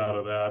DVD out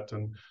of that.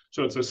 And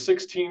so it's a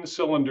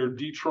 16-cylinder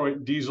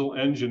Detroit diesel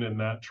engine in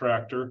that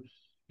tractor.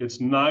 It's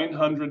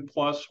 900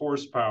 plus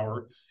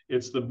horsepower.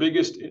 It's the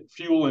biggest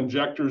fuel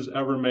injectors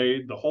ever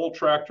made. The whole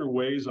tractor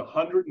weighs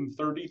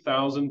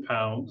 130,000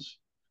 pounds.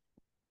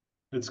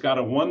 It's got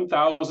a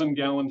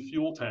 1,000-gallon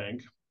fuel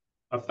tank,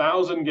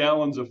 1,000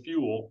 gallons of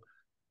fuel,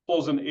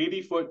 pulls an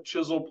 80-foot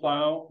chisel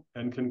plow,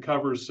 and can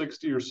cover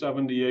 60 or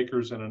 70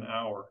 acres in an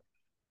hour.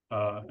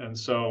 And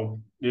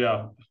so,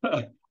 yeah,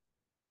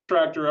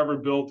 tractor ever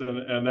built,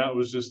 and that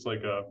was just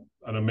like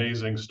an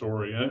amazing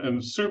story,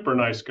 and super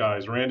nice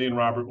guys. Randy and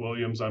Robert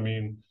Williams, I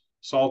mean,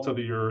 salt of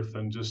the earth,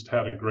 and just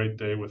had a great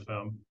day with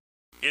them.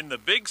 In the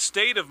big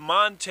state of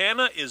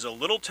Montana is a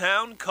little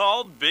town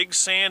called Big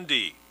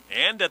Sandy.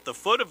 And at the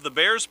foot of the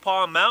Bears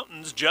Paw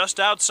Mountains, just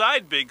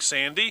outside Big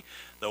Sandy,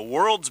 the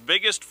world's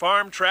biggest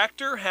farm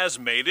tractor has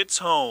made its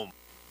home.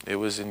 It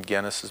was in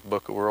Guinness's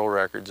Book of World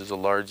Records as the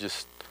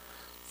largest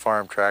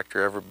farm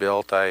tractor ever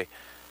built. I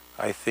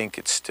think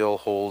it still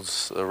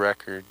holds the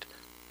record.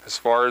 As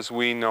far as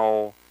we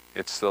know,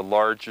 it's the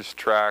largest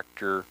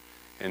tractor,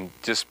 and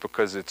just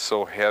because it's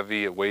so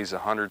heavy, it weighs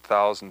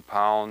 100,000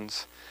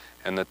 pounds,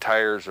 and the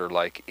tires are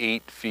like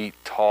 8 feet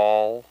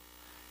tall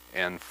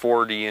and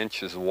 40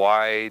 inches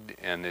wide,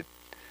 and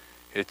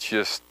it's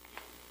just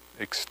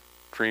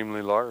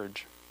extremely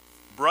large.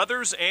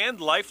 Brothers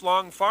and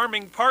lifelong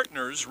farming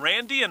partners,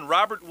 Randy and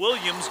Robert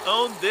Williams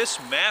own this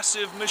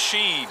massive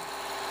machine.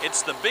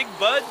 It's the Big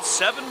Bud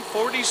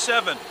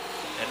 747,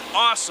 an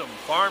awesome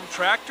farm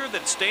tractor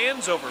that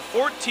stands over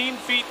 14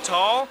 feet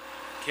tall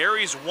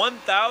carries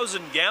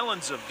 1,000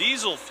 gallons of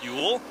diesel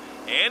fuel,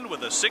 and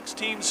with a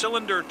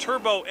 16-cylinder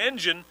turbo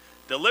engine,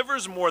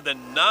 delivers more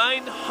than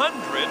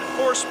 900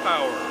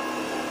 horsepower.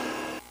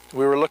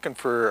 We were looking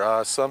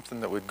for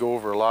something that would go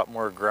over a lot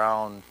more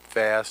ground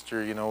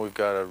faster. You know, we've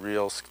got a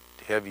real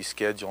heavy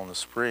schedule in the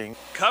spring.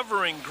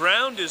 Covering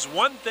ground is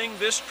one thing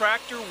this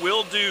tractor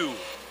will do.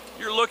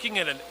 You're looking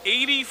at an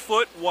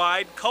 80-foot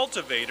wide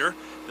cultivator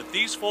that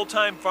these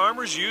full-time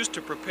farmers use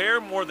to prepare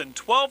more than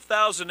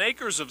 12,000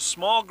 acres of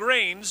small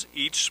grains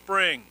each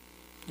spring.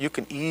 You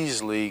can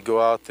easily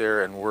go out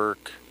there and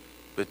work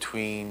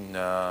between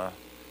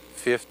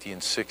 50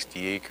 and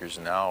 60 acres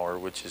an hour,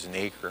 which is an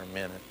acre a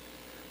minute.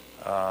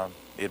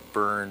 It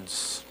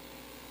burns,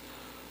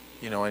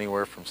 you know,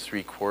 anywhere from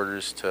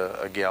 3/4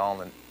 to a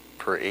gallon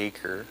per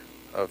acre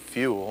of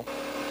fuel.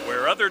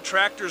 Where other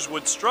tractors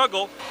would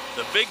struggle,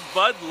 the Big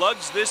Bud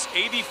lugs this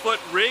 80-foot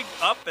rig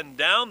up and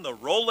down the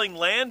rolling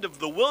land of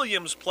the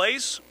Williams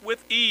place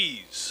with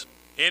ease.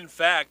 In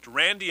fact,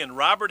 Randy and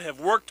Robert have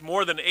worked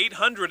more than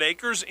 800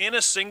 acres in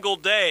a single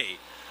day.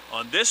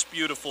 On this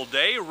beautiful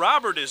day,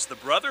 Robert is the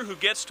brother who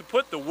gets to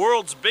put the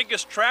world's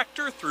biggest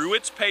tractor through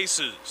its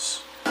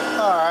paces.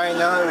 All right,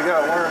 now that we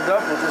got it warmed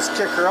up, we'll just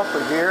kick her up a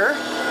gear.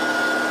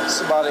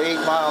 It's about an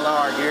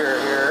 8-mile-an-hour gear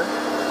here.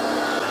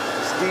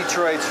 This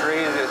Detroit's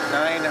rated at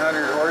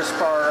 900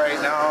 horsepower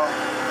right now.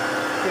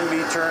 Can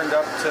be turned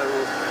up to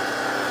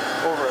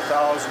over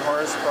 1,000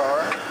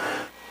 horsepower.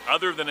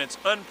 Other than its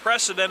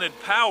unprecedented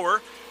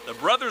power, the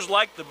brothers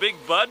like the Big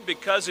Bud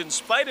because in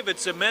spite of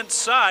its immense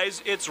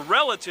size, it's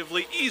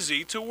relatively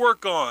easy to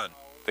work on.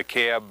 The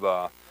cab,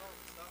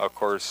 of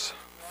course,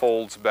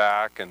 folds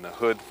back and the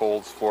hood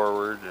folds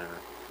forward, and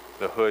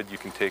the hood you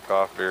can take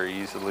off very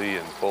easily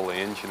and pull the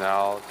engine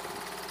out.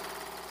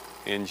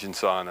 The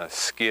engine's on a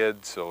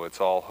skid, so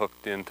it's all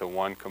hooked into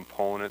one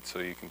component so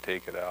you can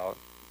take it out.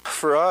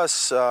 For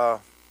us,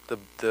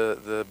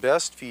 the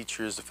best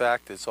feature is the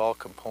fact that it's all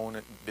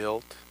component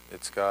built.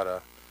 It's got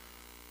a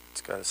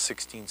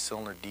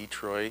 16-cylinder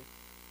Detroit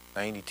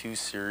 92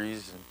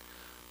 series, and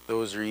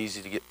those are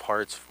easy to get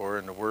parts for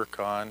and to work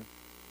on.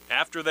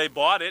 After they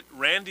bought it,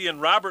 Randy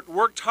and Robert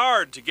worked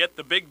hard to get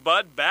the Big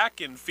Bud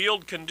back in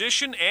field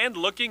condition and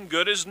looking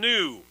good as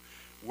new.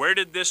 Where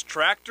did this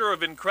tractor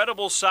of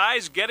incredible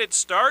size get its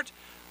start?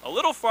 A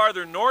little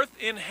farther north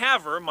in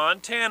Havre,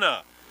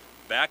 Montana.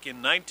 Back in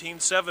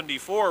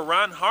 1974,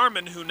 Ron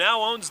Harmon, who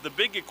now owns the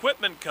Big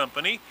Equipment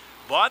Company,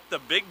 bought the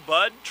Big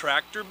Bud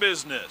tractor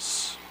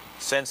business.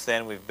 Since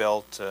then, we've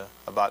built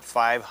about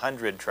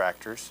 500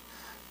 tractors,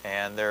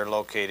 and they're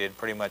located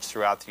pretty much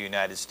throughout the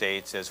United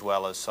States as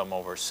well as some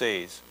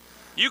overseas.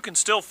 You can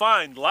still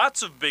find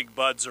lots of Big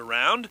Buds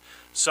around,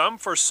 some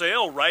for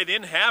sale right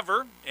in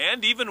Havre,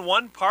 and even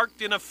one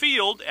parked in a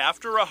field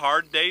after a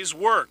hard day's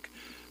work.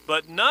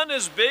 But none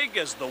as big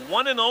as the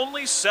one and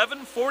only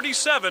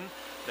 747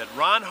 that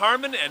Ron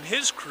Harmon and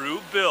his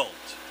crew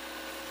built.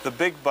 The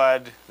Big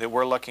Bud that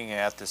we're looking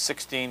at, the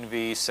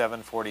 16V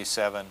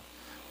 747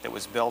 that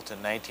was built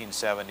in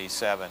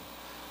 1977,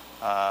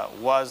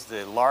 was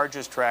the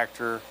largest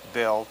tractor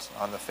built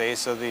on the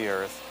face of the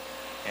earth,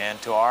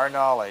 and to our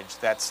knowledge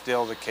that's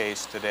still the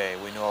case today.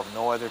 We know of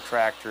no other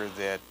tractor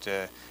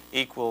that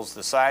equals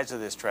the size of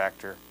this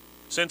tractor.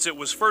 Since it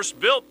was first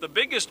built, the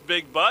biggest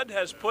Big Bud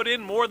has put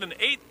in more than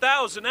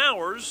 8,000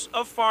 hours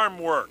of farm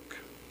work.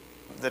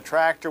 The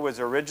tractor was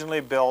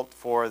originally built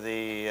for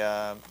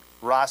the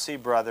Rossi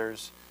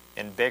brothers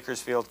in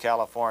Bakersfield,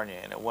 California,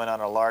 and it went on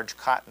a large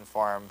cotton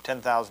farm,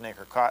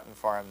 10,000-acre cotton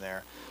farm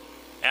there.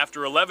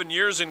 After 11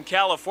 years in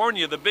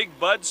California, the Big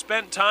Bud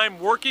spent time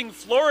working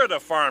Florida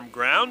farm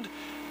ground.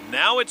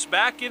 Now it's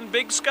back in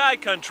Big Sky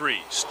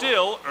country,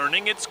 still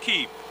earning its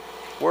keep.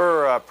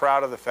 We're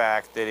proud of the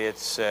fact that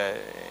it's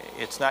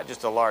not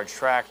just a large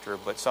tractor,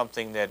 but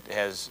something that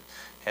has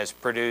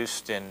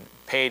produced and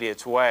paid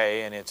its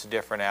way in its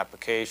different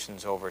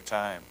applications over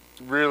time.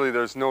 Really,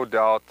 there's no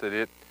doubt that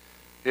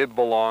it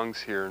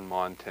belongs here in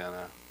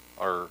Montana,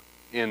 or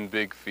in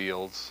big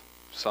fields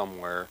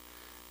somewhere,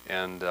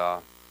 and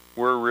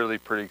we're really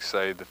pretty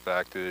excited the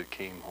fact that it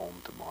came home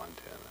to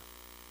Montana.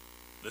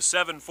 The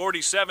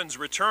 747's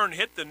return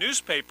hit the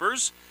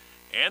newspapers,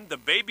 and the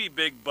baby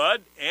Big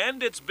Bud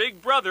and its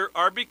big brother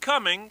are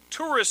becoming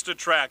tourist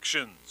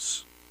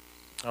attractions.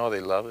 Oh, they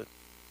love it.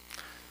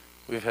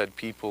 We've had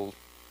people,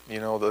 you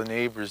know, the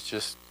neighbors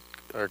just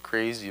are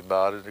crazy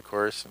about it, of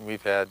course, and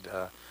we've had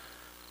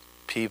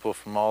people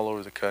from all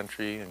over the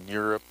country and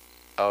Europe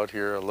out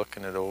here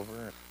looking it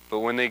over. But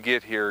when they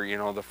get here, you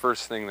know, the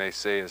first thing they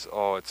say is,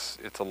 oh, it's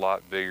a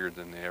lot bigger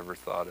than they ever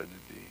thought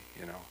it'd be,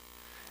 you know.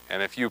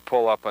 And if you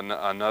pull up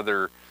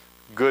another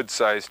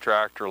good-sized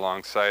tractor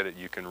alongside it,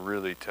 you can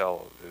really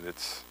tell that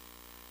it's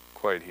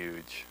quite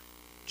huge.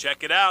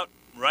 Check it out.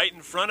 Right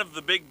in front of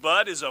the Big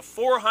Bud is a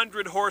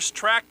 400-horse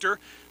tractor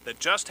that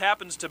just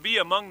happens to be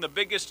among the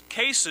biggest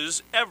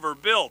cases ever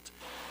built.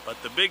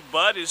 But the Big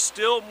Bud is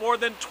still more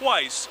than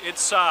twice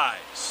its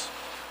size.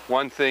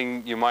 One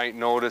thing you might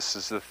notice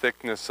is the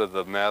thickness of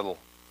the metal.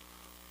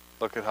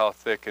 Look at how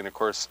thick, and of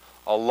course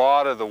a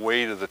lot of the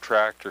weight of the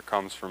tractor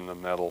comes from the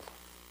metal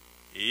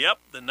Yep,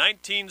 the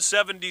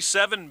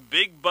 1977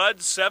 Big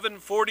Bud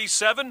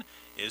 747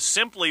 is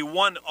simply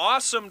one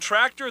awesome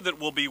tractor that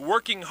will be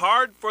working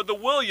hard for the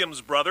Williams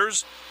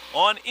brothers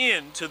on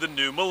into the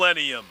new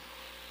millennium.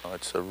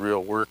 It's a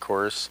real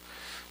workhorse.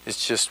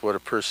 It's just what a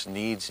person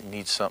needs. He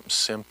needs something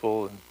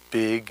simple and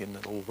big, and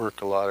it'll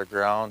work a lot of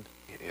ground.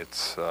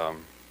 It's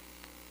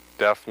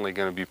definitely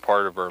going to be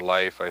part of our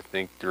life, I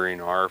think,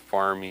 during our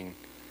farming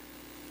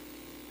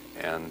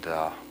and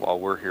while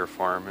we're here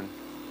farming.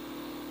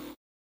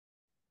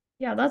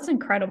 Yeah, that's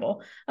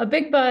incredible. A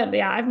Big Bud,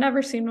 yeah, I've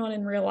never seen one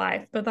in real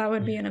life, but that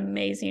would be an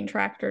amazing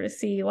tractor to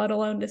see, let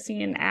alone to see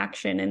in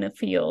action in a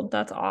field.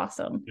 That's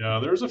awesome. Yeah,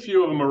 there's a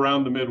few of them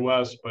around the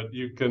Midwest, but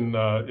you can,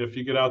 if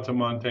you get out to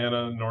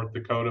Montana, North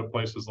Dakota,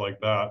 places like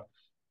that,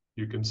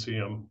 you can see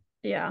them.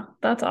 Yeah,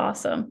 that's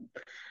awesome.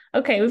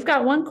 Okay, we've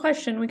got one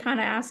question we kind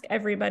of ask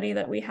everybody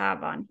that we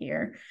have on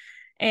here.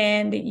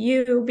 And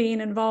you,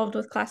 being involved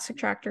with Classic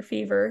Tractor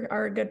Fever,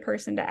 are a good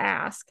person to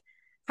ask.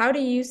 How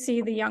do you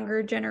see the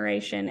younger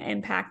generation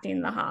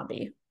impacting the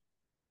hobby?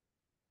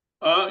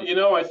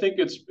 I think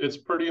it's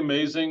pretty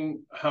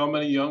amazing how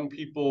many young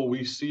people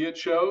we see at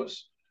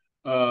shows.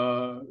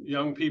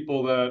 Young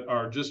people that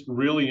are just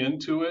really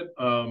into it.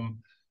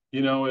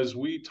 As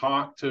we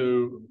talk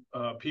to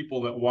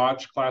people that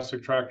watch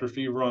Classic Tractor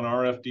Fever on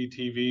RFD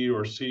TV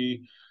or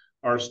see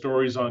our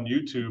stories on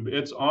YouTube,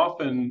 it's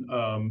often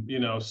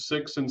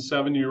 6 and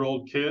 7 year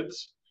old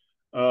kids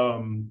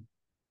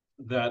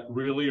that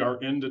really are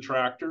into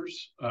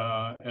tractors,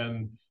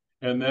 and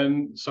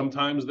then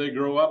sometimes they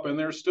grow up and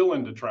they're still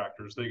into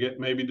tractors. They get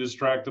maybe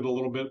distracted a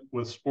little bit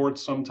with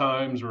sports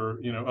sometimes, or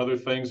other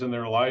things in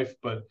their life,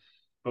 but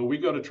we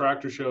go to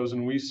tractor shows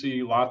and we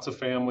see lots of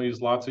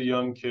families, lots of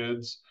young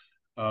kids,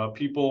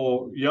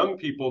 young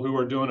people who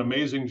are doing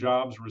amazing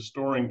jobs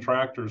restoring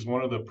tractors.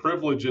 One of the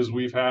privileges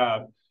we've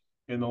had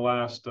in the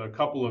last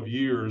couple of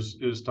years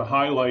is to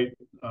highlight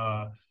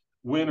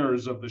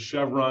winners of the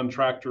Chevron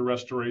Tractor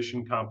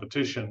Restoration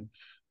Competition.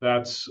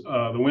 That's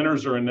the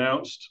winners are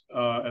announced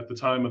at the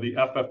time of the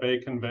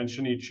FFA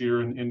convention each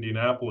year in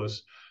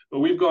Indianapolis. But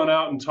we've gone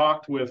out and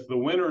talked with the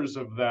winners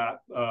of that,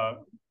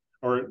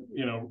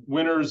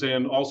 winners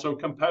and also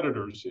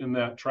competitors in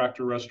that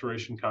tractor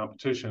restoration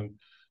competition.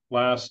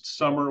 Last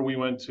summer, we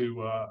went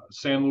to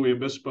San Luis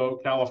Obispo,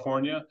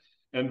 California,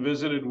 and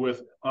visited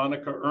with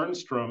Annika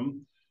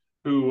Ernstrom,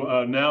 who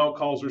now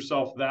calls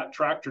herself That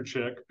Tractor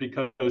Chick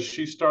because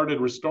she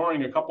started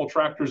restoring a couple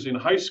tractors in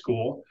high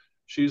school.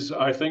 She's,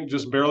 I think,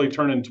 just barely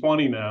turning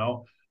 20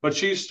 now, but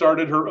she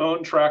started her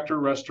own tractor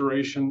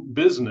restoration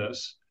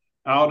business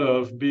out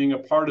of being a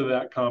part of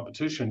that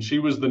competition. She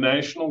was the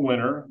national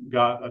winner,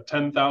 got a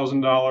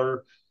 $10,000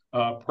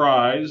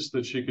 prize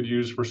that she could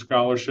use for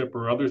scholarship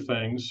or other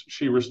things.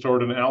 She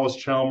restored an Allis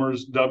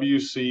Chalmers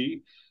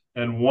WC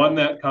and won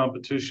that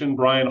competition.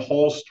 Brian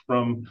Holst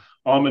from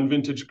Almond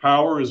Vintage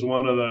Power is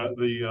one of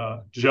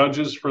the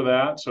judges for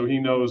that. So he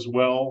knows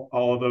well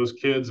all of those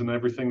kids and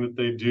everything that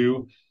they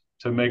do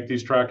to make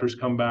these tractors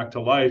come back to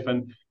life.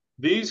 And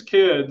these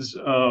kids,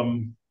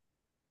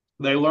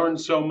 they learn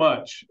so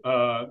much.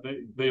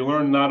 They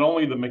learn not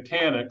only the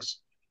mechanics,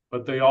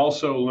 but they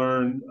also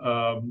learn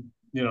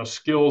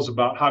skills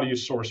about how do you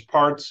source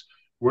parts,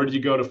 where do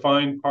you go to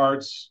find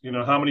parts,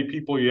 how many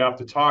people you have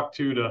to talk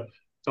to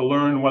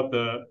learn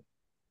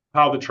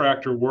how the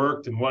tractor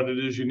worked and what it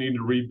is you need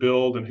to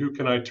rebuild and who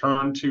can I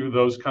turn to,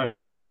 those kind.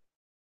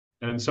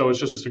 And so it's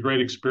just a great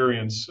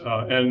experience.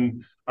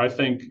 And I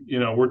think,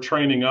 we're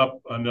training up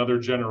another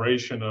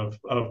generation of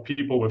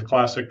people with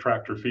Classic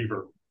Tractor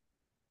Fever.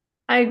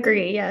 I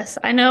agree. Yes.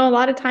 I know a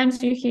lot of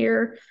times you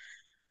hear,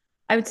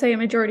 I would say a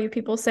majority of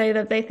people say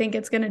that they think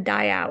it's going to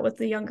die out with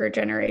the younger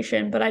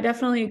generation, but I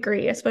definitely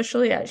agree,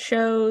 especially at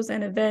shows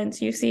and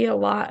events. You see a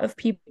lot of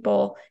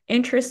people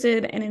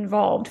interested and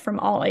involved from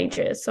all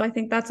ages. So I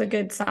think that's a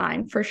good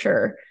sign for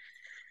sure.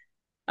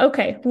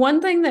 Okay, one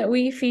thing that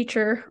we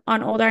feature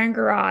on Old Iron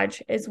Garage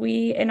is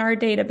we, in our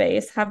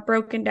database, have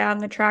broken down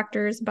the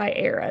tractors by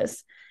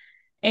eras.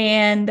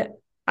 And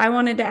I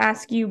wanted to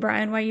ask you,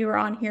 Brian, while you were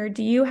on here,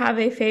 do you have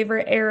a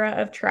favorite era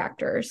of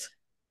tractors?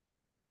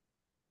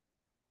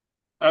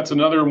 That's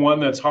another one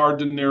that's hard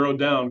to narrow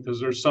down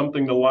because there's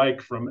something to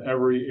like from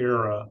every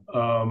era.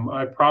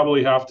 I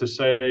probably have to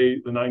say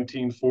the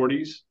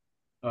 1940s.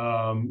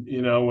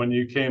 When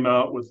you came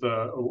out with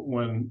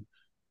when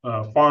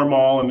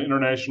Farmall and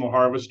International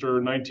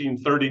Harvester,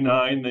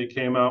 1939, they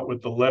came out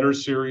with the letter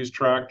series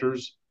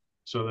tractors.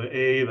 So the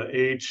A, the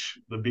H,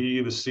 the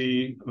B, the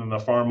C, and the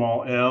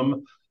Farmall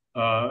M.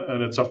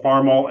 And it's a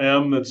Farmall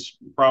M that's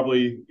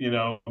probably,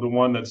 the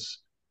one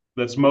that's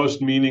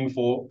most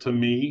meaningful to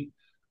me.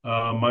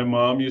 My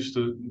mom used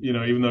to,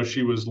 even though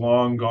she was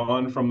long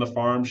gone from the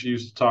farm, she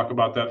used to talk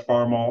about that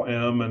Farmall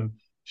M, and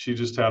she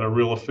just had a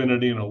real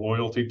affinity and a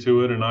loyalty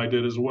to it, and I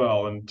did as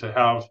well. And to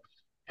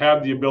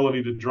have the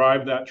ability to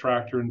drive that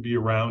tractor and be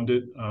around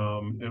it,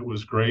 it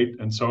was great.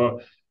 And so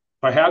if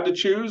I had to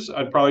choose,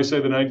 I'd probably say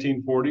the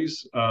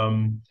 1940s.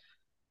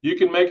 You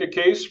can make a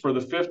case for the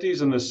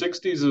 50s and the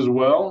 60s as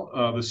well.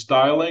 The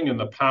styling and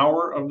the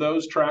power of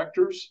those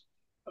tractors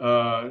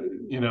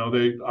You know,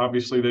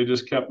 they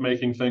just kept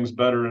making things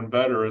better and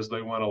better as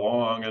they went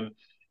along. And,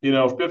 you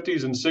know,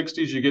 50s and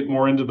 60s, you get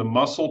more into the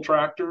muscle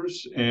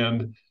tractors.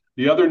 And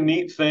the other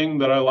neat thing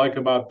that I like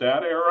about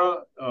that era,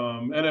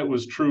 and it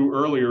was true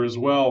earlier as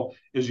well,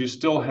 is you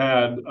still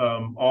had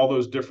all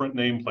those different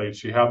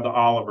nameplates. You had the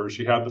Olivers,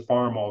 you had the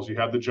Farmalls, you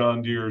had the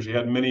John Deeres, you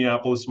had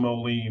Minneapolis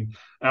Moline,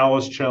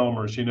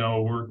 Allis-Chalmers. You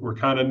know, we're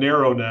kind of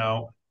narrow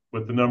now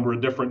with the number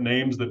of different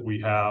names that we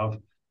have.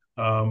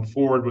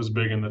 Ford was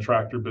big in the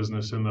tractor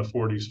business in the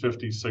 40s,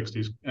 50s,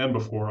 60s, and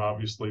before,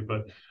 obviously.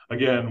 But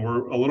again,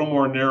 we're a little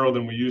more narrow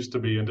than we used to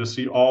be, and to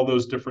see all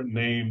those different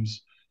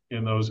names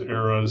in those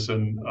eras,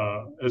 and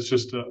it's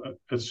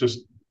just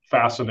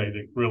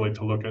fascinating, really,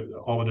 to look at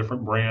all the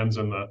different brands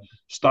and the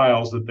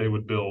styles that they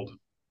would build.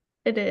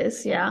 It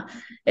is, yeah.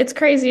 It's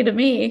crazy to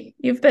me.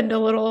 You've been to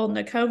little old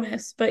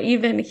Nokomis, but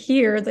even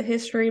here, the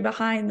history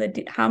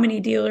behind how many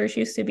dealers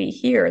used to be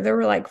here, there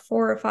were like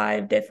 4 or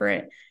 5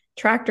 different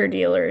tractor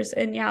dealers.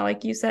 And yeah,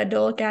 like you said,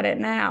 to look at it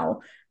now,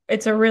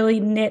 it's a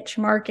really niche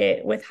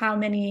market with how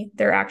many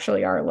there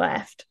actually are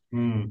left.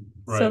 Right.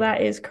 So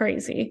that is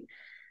crazy.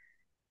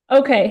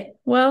 Okay,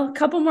 well, a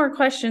couple more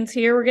questions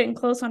here. We're getting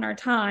close on our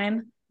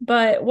time,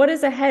 but what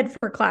is ahead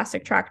for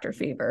Classic Tractor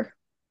Fever?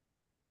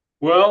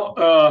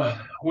 Well,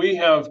 we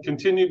have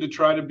continued to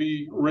try to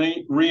be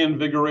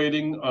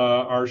reinvigorating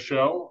our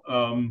show.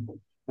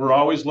 We're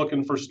always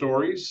looking for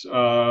stories.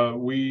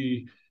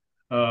 We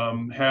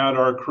had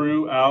our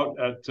crew out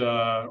at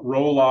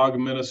Rolog,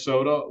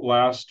 Minnesota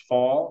last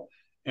fall.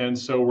 And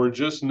so we're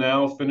just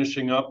now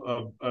finishing up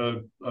a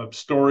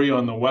story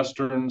on the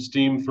Western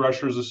Steam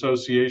Threshers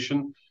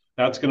Association.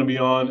 That's going to be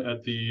on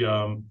at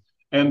the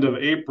end of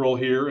April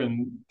here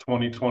in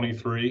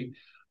 2023.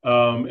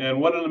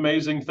 And what an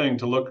amazing thing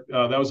to look.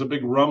 That was a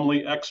big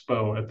Rumley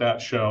Expo at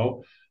that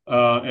show.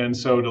 And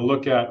so to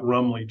look at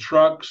Rumley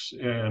trucks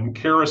and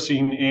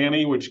Kerosene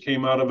Annie, which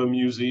came out of a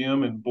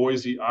museum in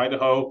Boise,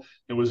 Idaho.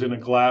 It was in a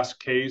glass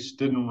case,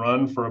 didn't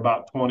run for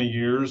about 20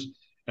 years.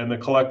 And the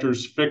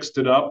collectors fixed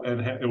it up,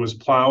 and it was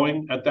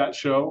plowing at that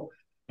show.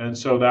 And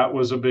so that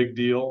was a big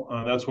deal.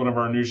 That's one of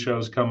our new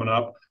shows coming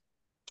up.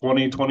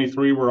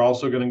 2023, we're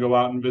also going to go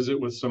out and visit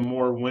with some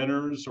more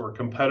winners or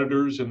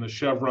competitors in the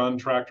Chevron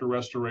Tractor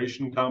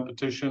Restoration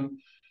Competition.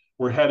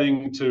 We're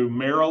heading to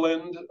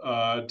Maryland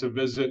to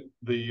visit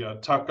the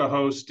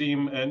Tuckahoe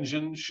Steam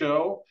Engine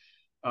Show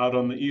out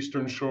on the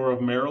eastern shore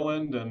of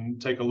Maryland and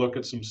take a look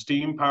at some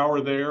steam power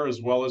there,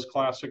 as well as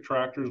classic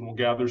tractors. We'll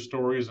gather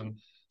stories and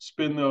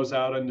spin those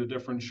out into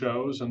different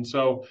shows. And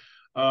so,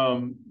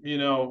 you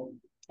know,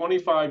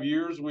 25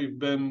 years we've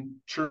been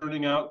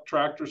churning out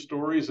tractor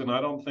stories, and I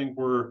don't think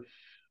we're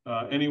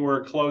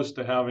anywhere close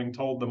to having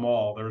told them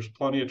all. There's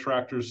plenty of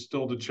tractors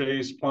still to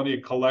chase, plenty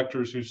of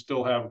collectors who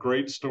still have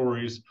great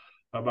stories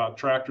about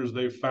tractors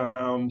they've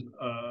found,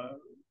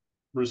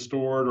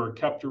 restored or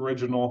kept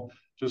original.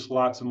 Just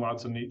lots and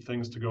lots of neat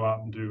things to go out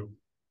and do.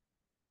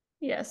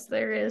 Yes,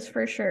 there is,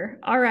 for sure.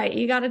 All right,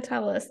 you got to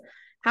tell us,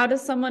 how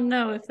does someone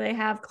know if they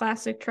have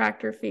Classic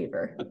Tractor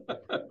Fever?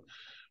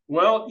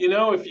 Well, you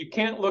know, if you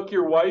can't look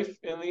your wife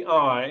in the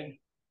eye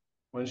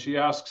when she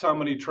asks how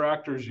many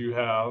tractors you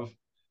have,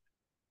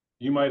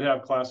 you might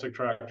have Classic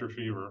Tractor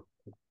Fever.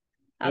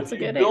 That's a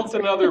good answer. If you built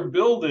another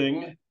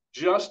building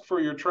just for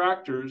your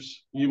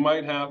tractors, you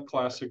might have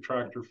Classic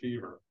Tractor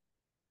Fever.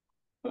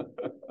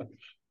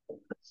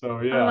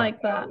 So yeah, I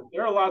like that.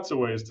 There are lots of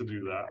ways to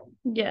do that.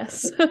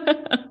 Yes.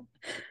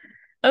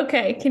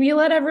 Okay, can you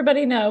let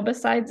everybody know,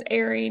 besides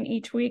airing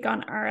each week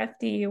on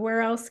RFD,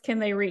 where else can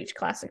they reach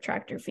Classic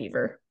Tractor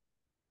Fever?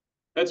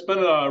 It's been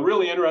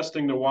really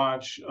interesting to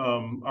watch.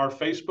 Our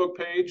Facebook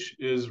page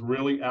is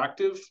really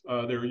active.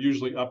 There are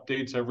usually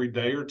updates every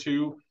day or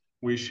two.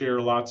 We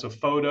share lots of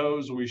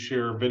photos. We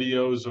share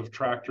videos of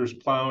tractors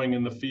plowing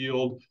in the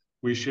field.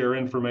 We share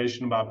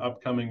information about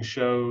upcoming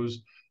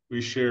shows.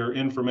 We share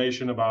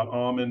information about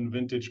Almond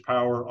Vintage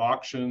Power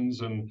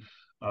auctions and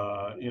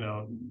you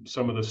know,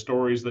 some of the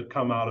stories that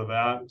come out of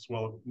that, as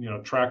well, you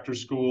know, tractor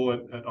school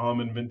at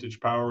Almond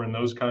Vintage Power and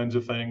those kinds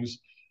of things.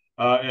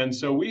 And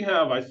so we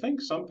have, I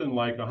think, something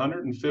like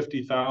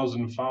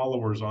 150,000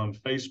 followers on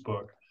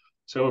Facebook.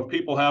 So if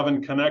people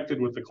haven't connected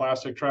with the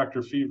Classic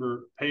Tractor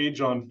Fever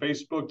page on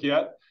Facebook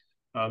yet,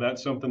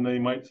 that's something they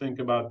might think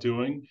about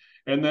doing.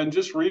 And then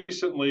just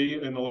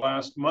recently, in the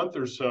last month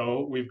or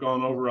so, we've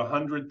gone over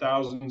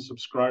 100,000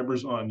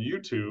 subscribers on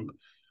YouTube.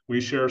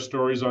 We share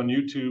stories on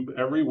YouTube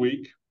every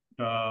week,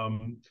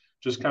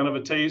 just kind of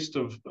a taste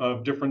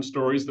of different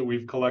stories that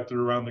we've collected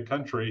around the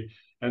country.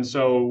 And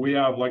so we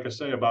have, like I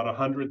say, about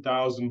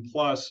 100,000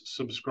 plus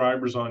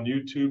subscribers on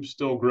YouTube,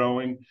 still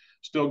growing,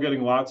 still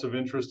getting lots of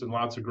interest and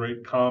lots of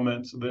great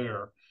comments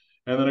there.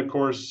 And then, of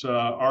course,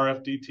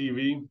 RFD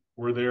TV,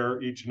 we're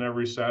there each and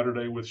every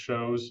Saturday with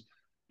shows.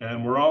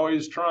 And we're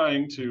always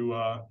trying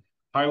to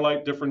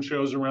highlight different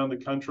shows around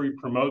the country,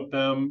 promote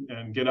them,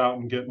 and get out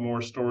and get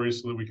more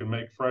stories so that we can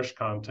make fresh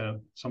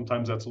content.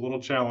 Sometimes that's a little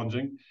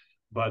challenging,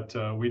 but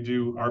we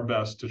do our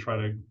best to try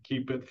to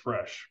keep it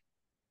fresh.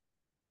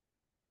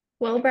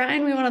 Well,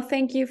 Brian, we want to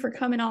thank you for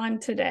coming on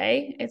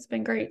today. It's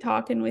been great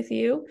talking with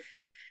you.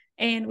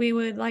 And we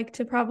would like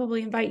to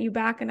probably invite you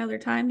back another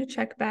time to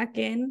check back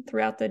in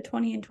throughout the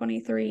 20 and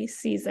 23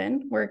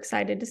 season. We're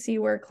excited to see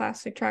where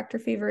Classic Tractor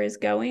Fever is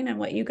going and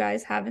what you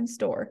guys have in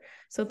store.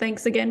 So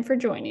thanks again for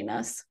joining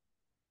us.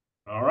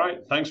 All right.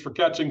 Thanks for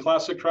catching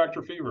Classic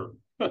Tractor Fever.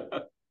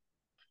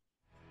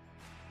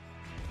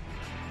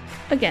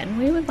 Again,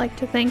 we would like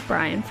to thank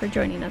Brian for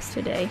joining us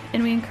today,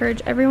 and we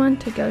encourage everyone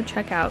to go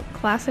check out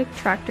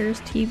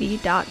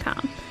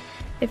ClassicTractorsTV.com.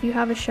 If you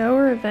have a show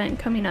or event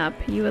coming up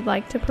you would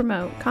like to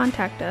promote,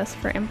 contact us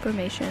for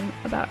information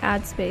about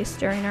ad space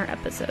during our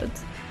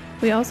episodes.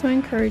 We also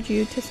encourage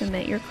you to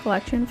submit your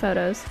collection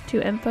photos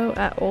to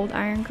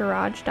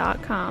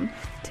info@oldirongarage.com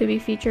to be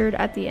featured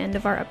at the end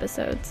of our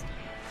episodes.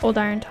 Old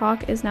Iron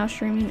Talk is now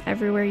streaming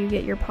everywhere you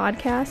get your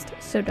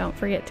podcast, so don't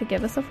forget to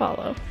give us a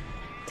follow.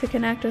 To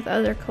connect with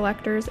other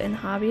collectors and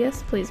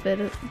hobbyists, please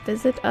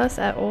visit us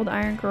at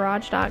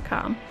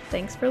oldirongarage.com.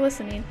 Thanks for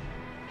listening.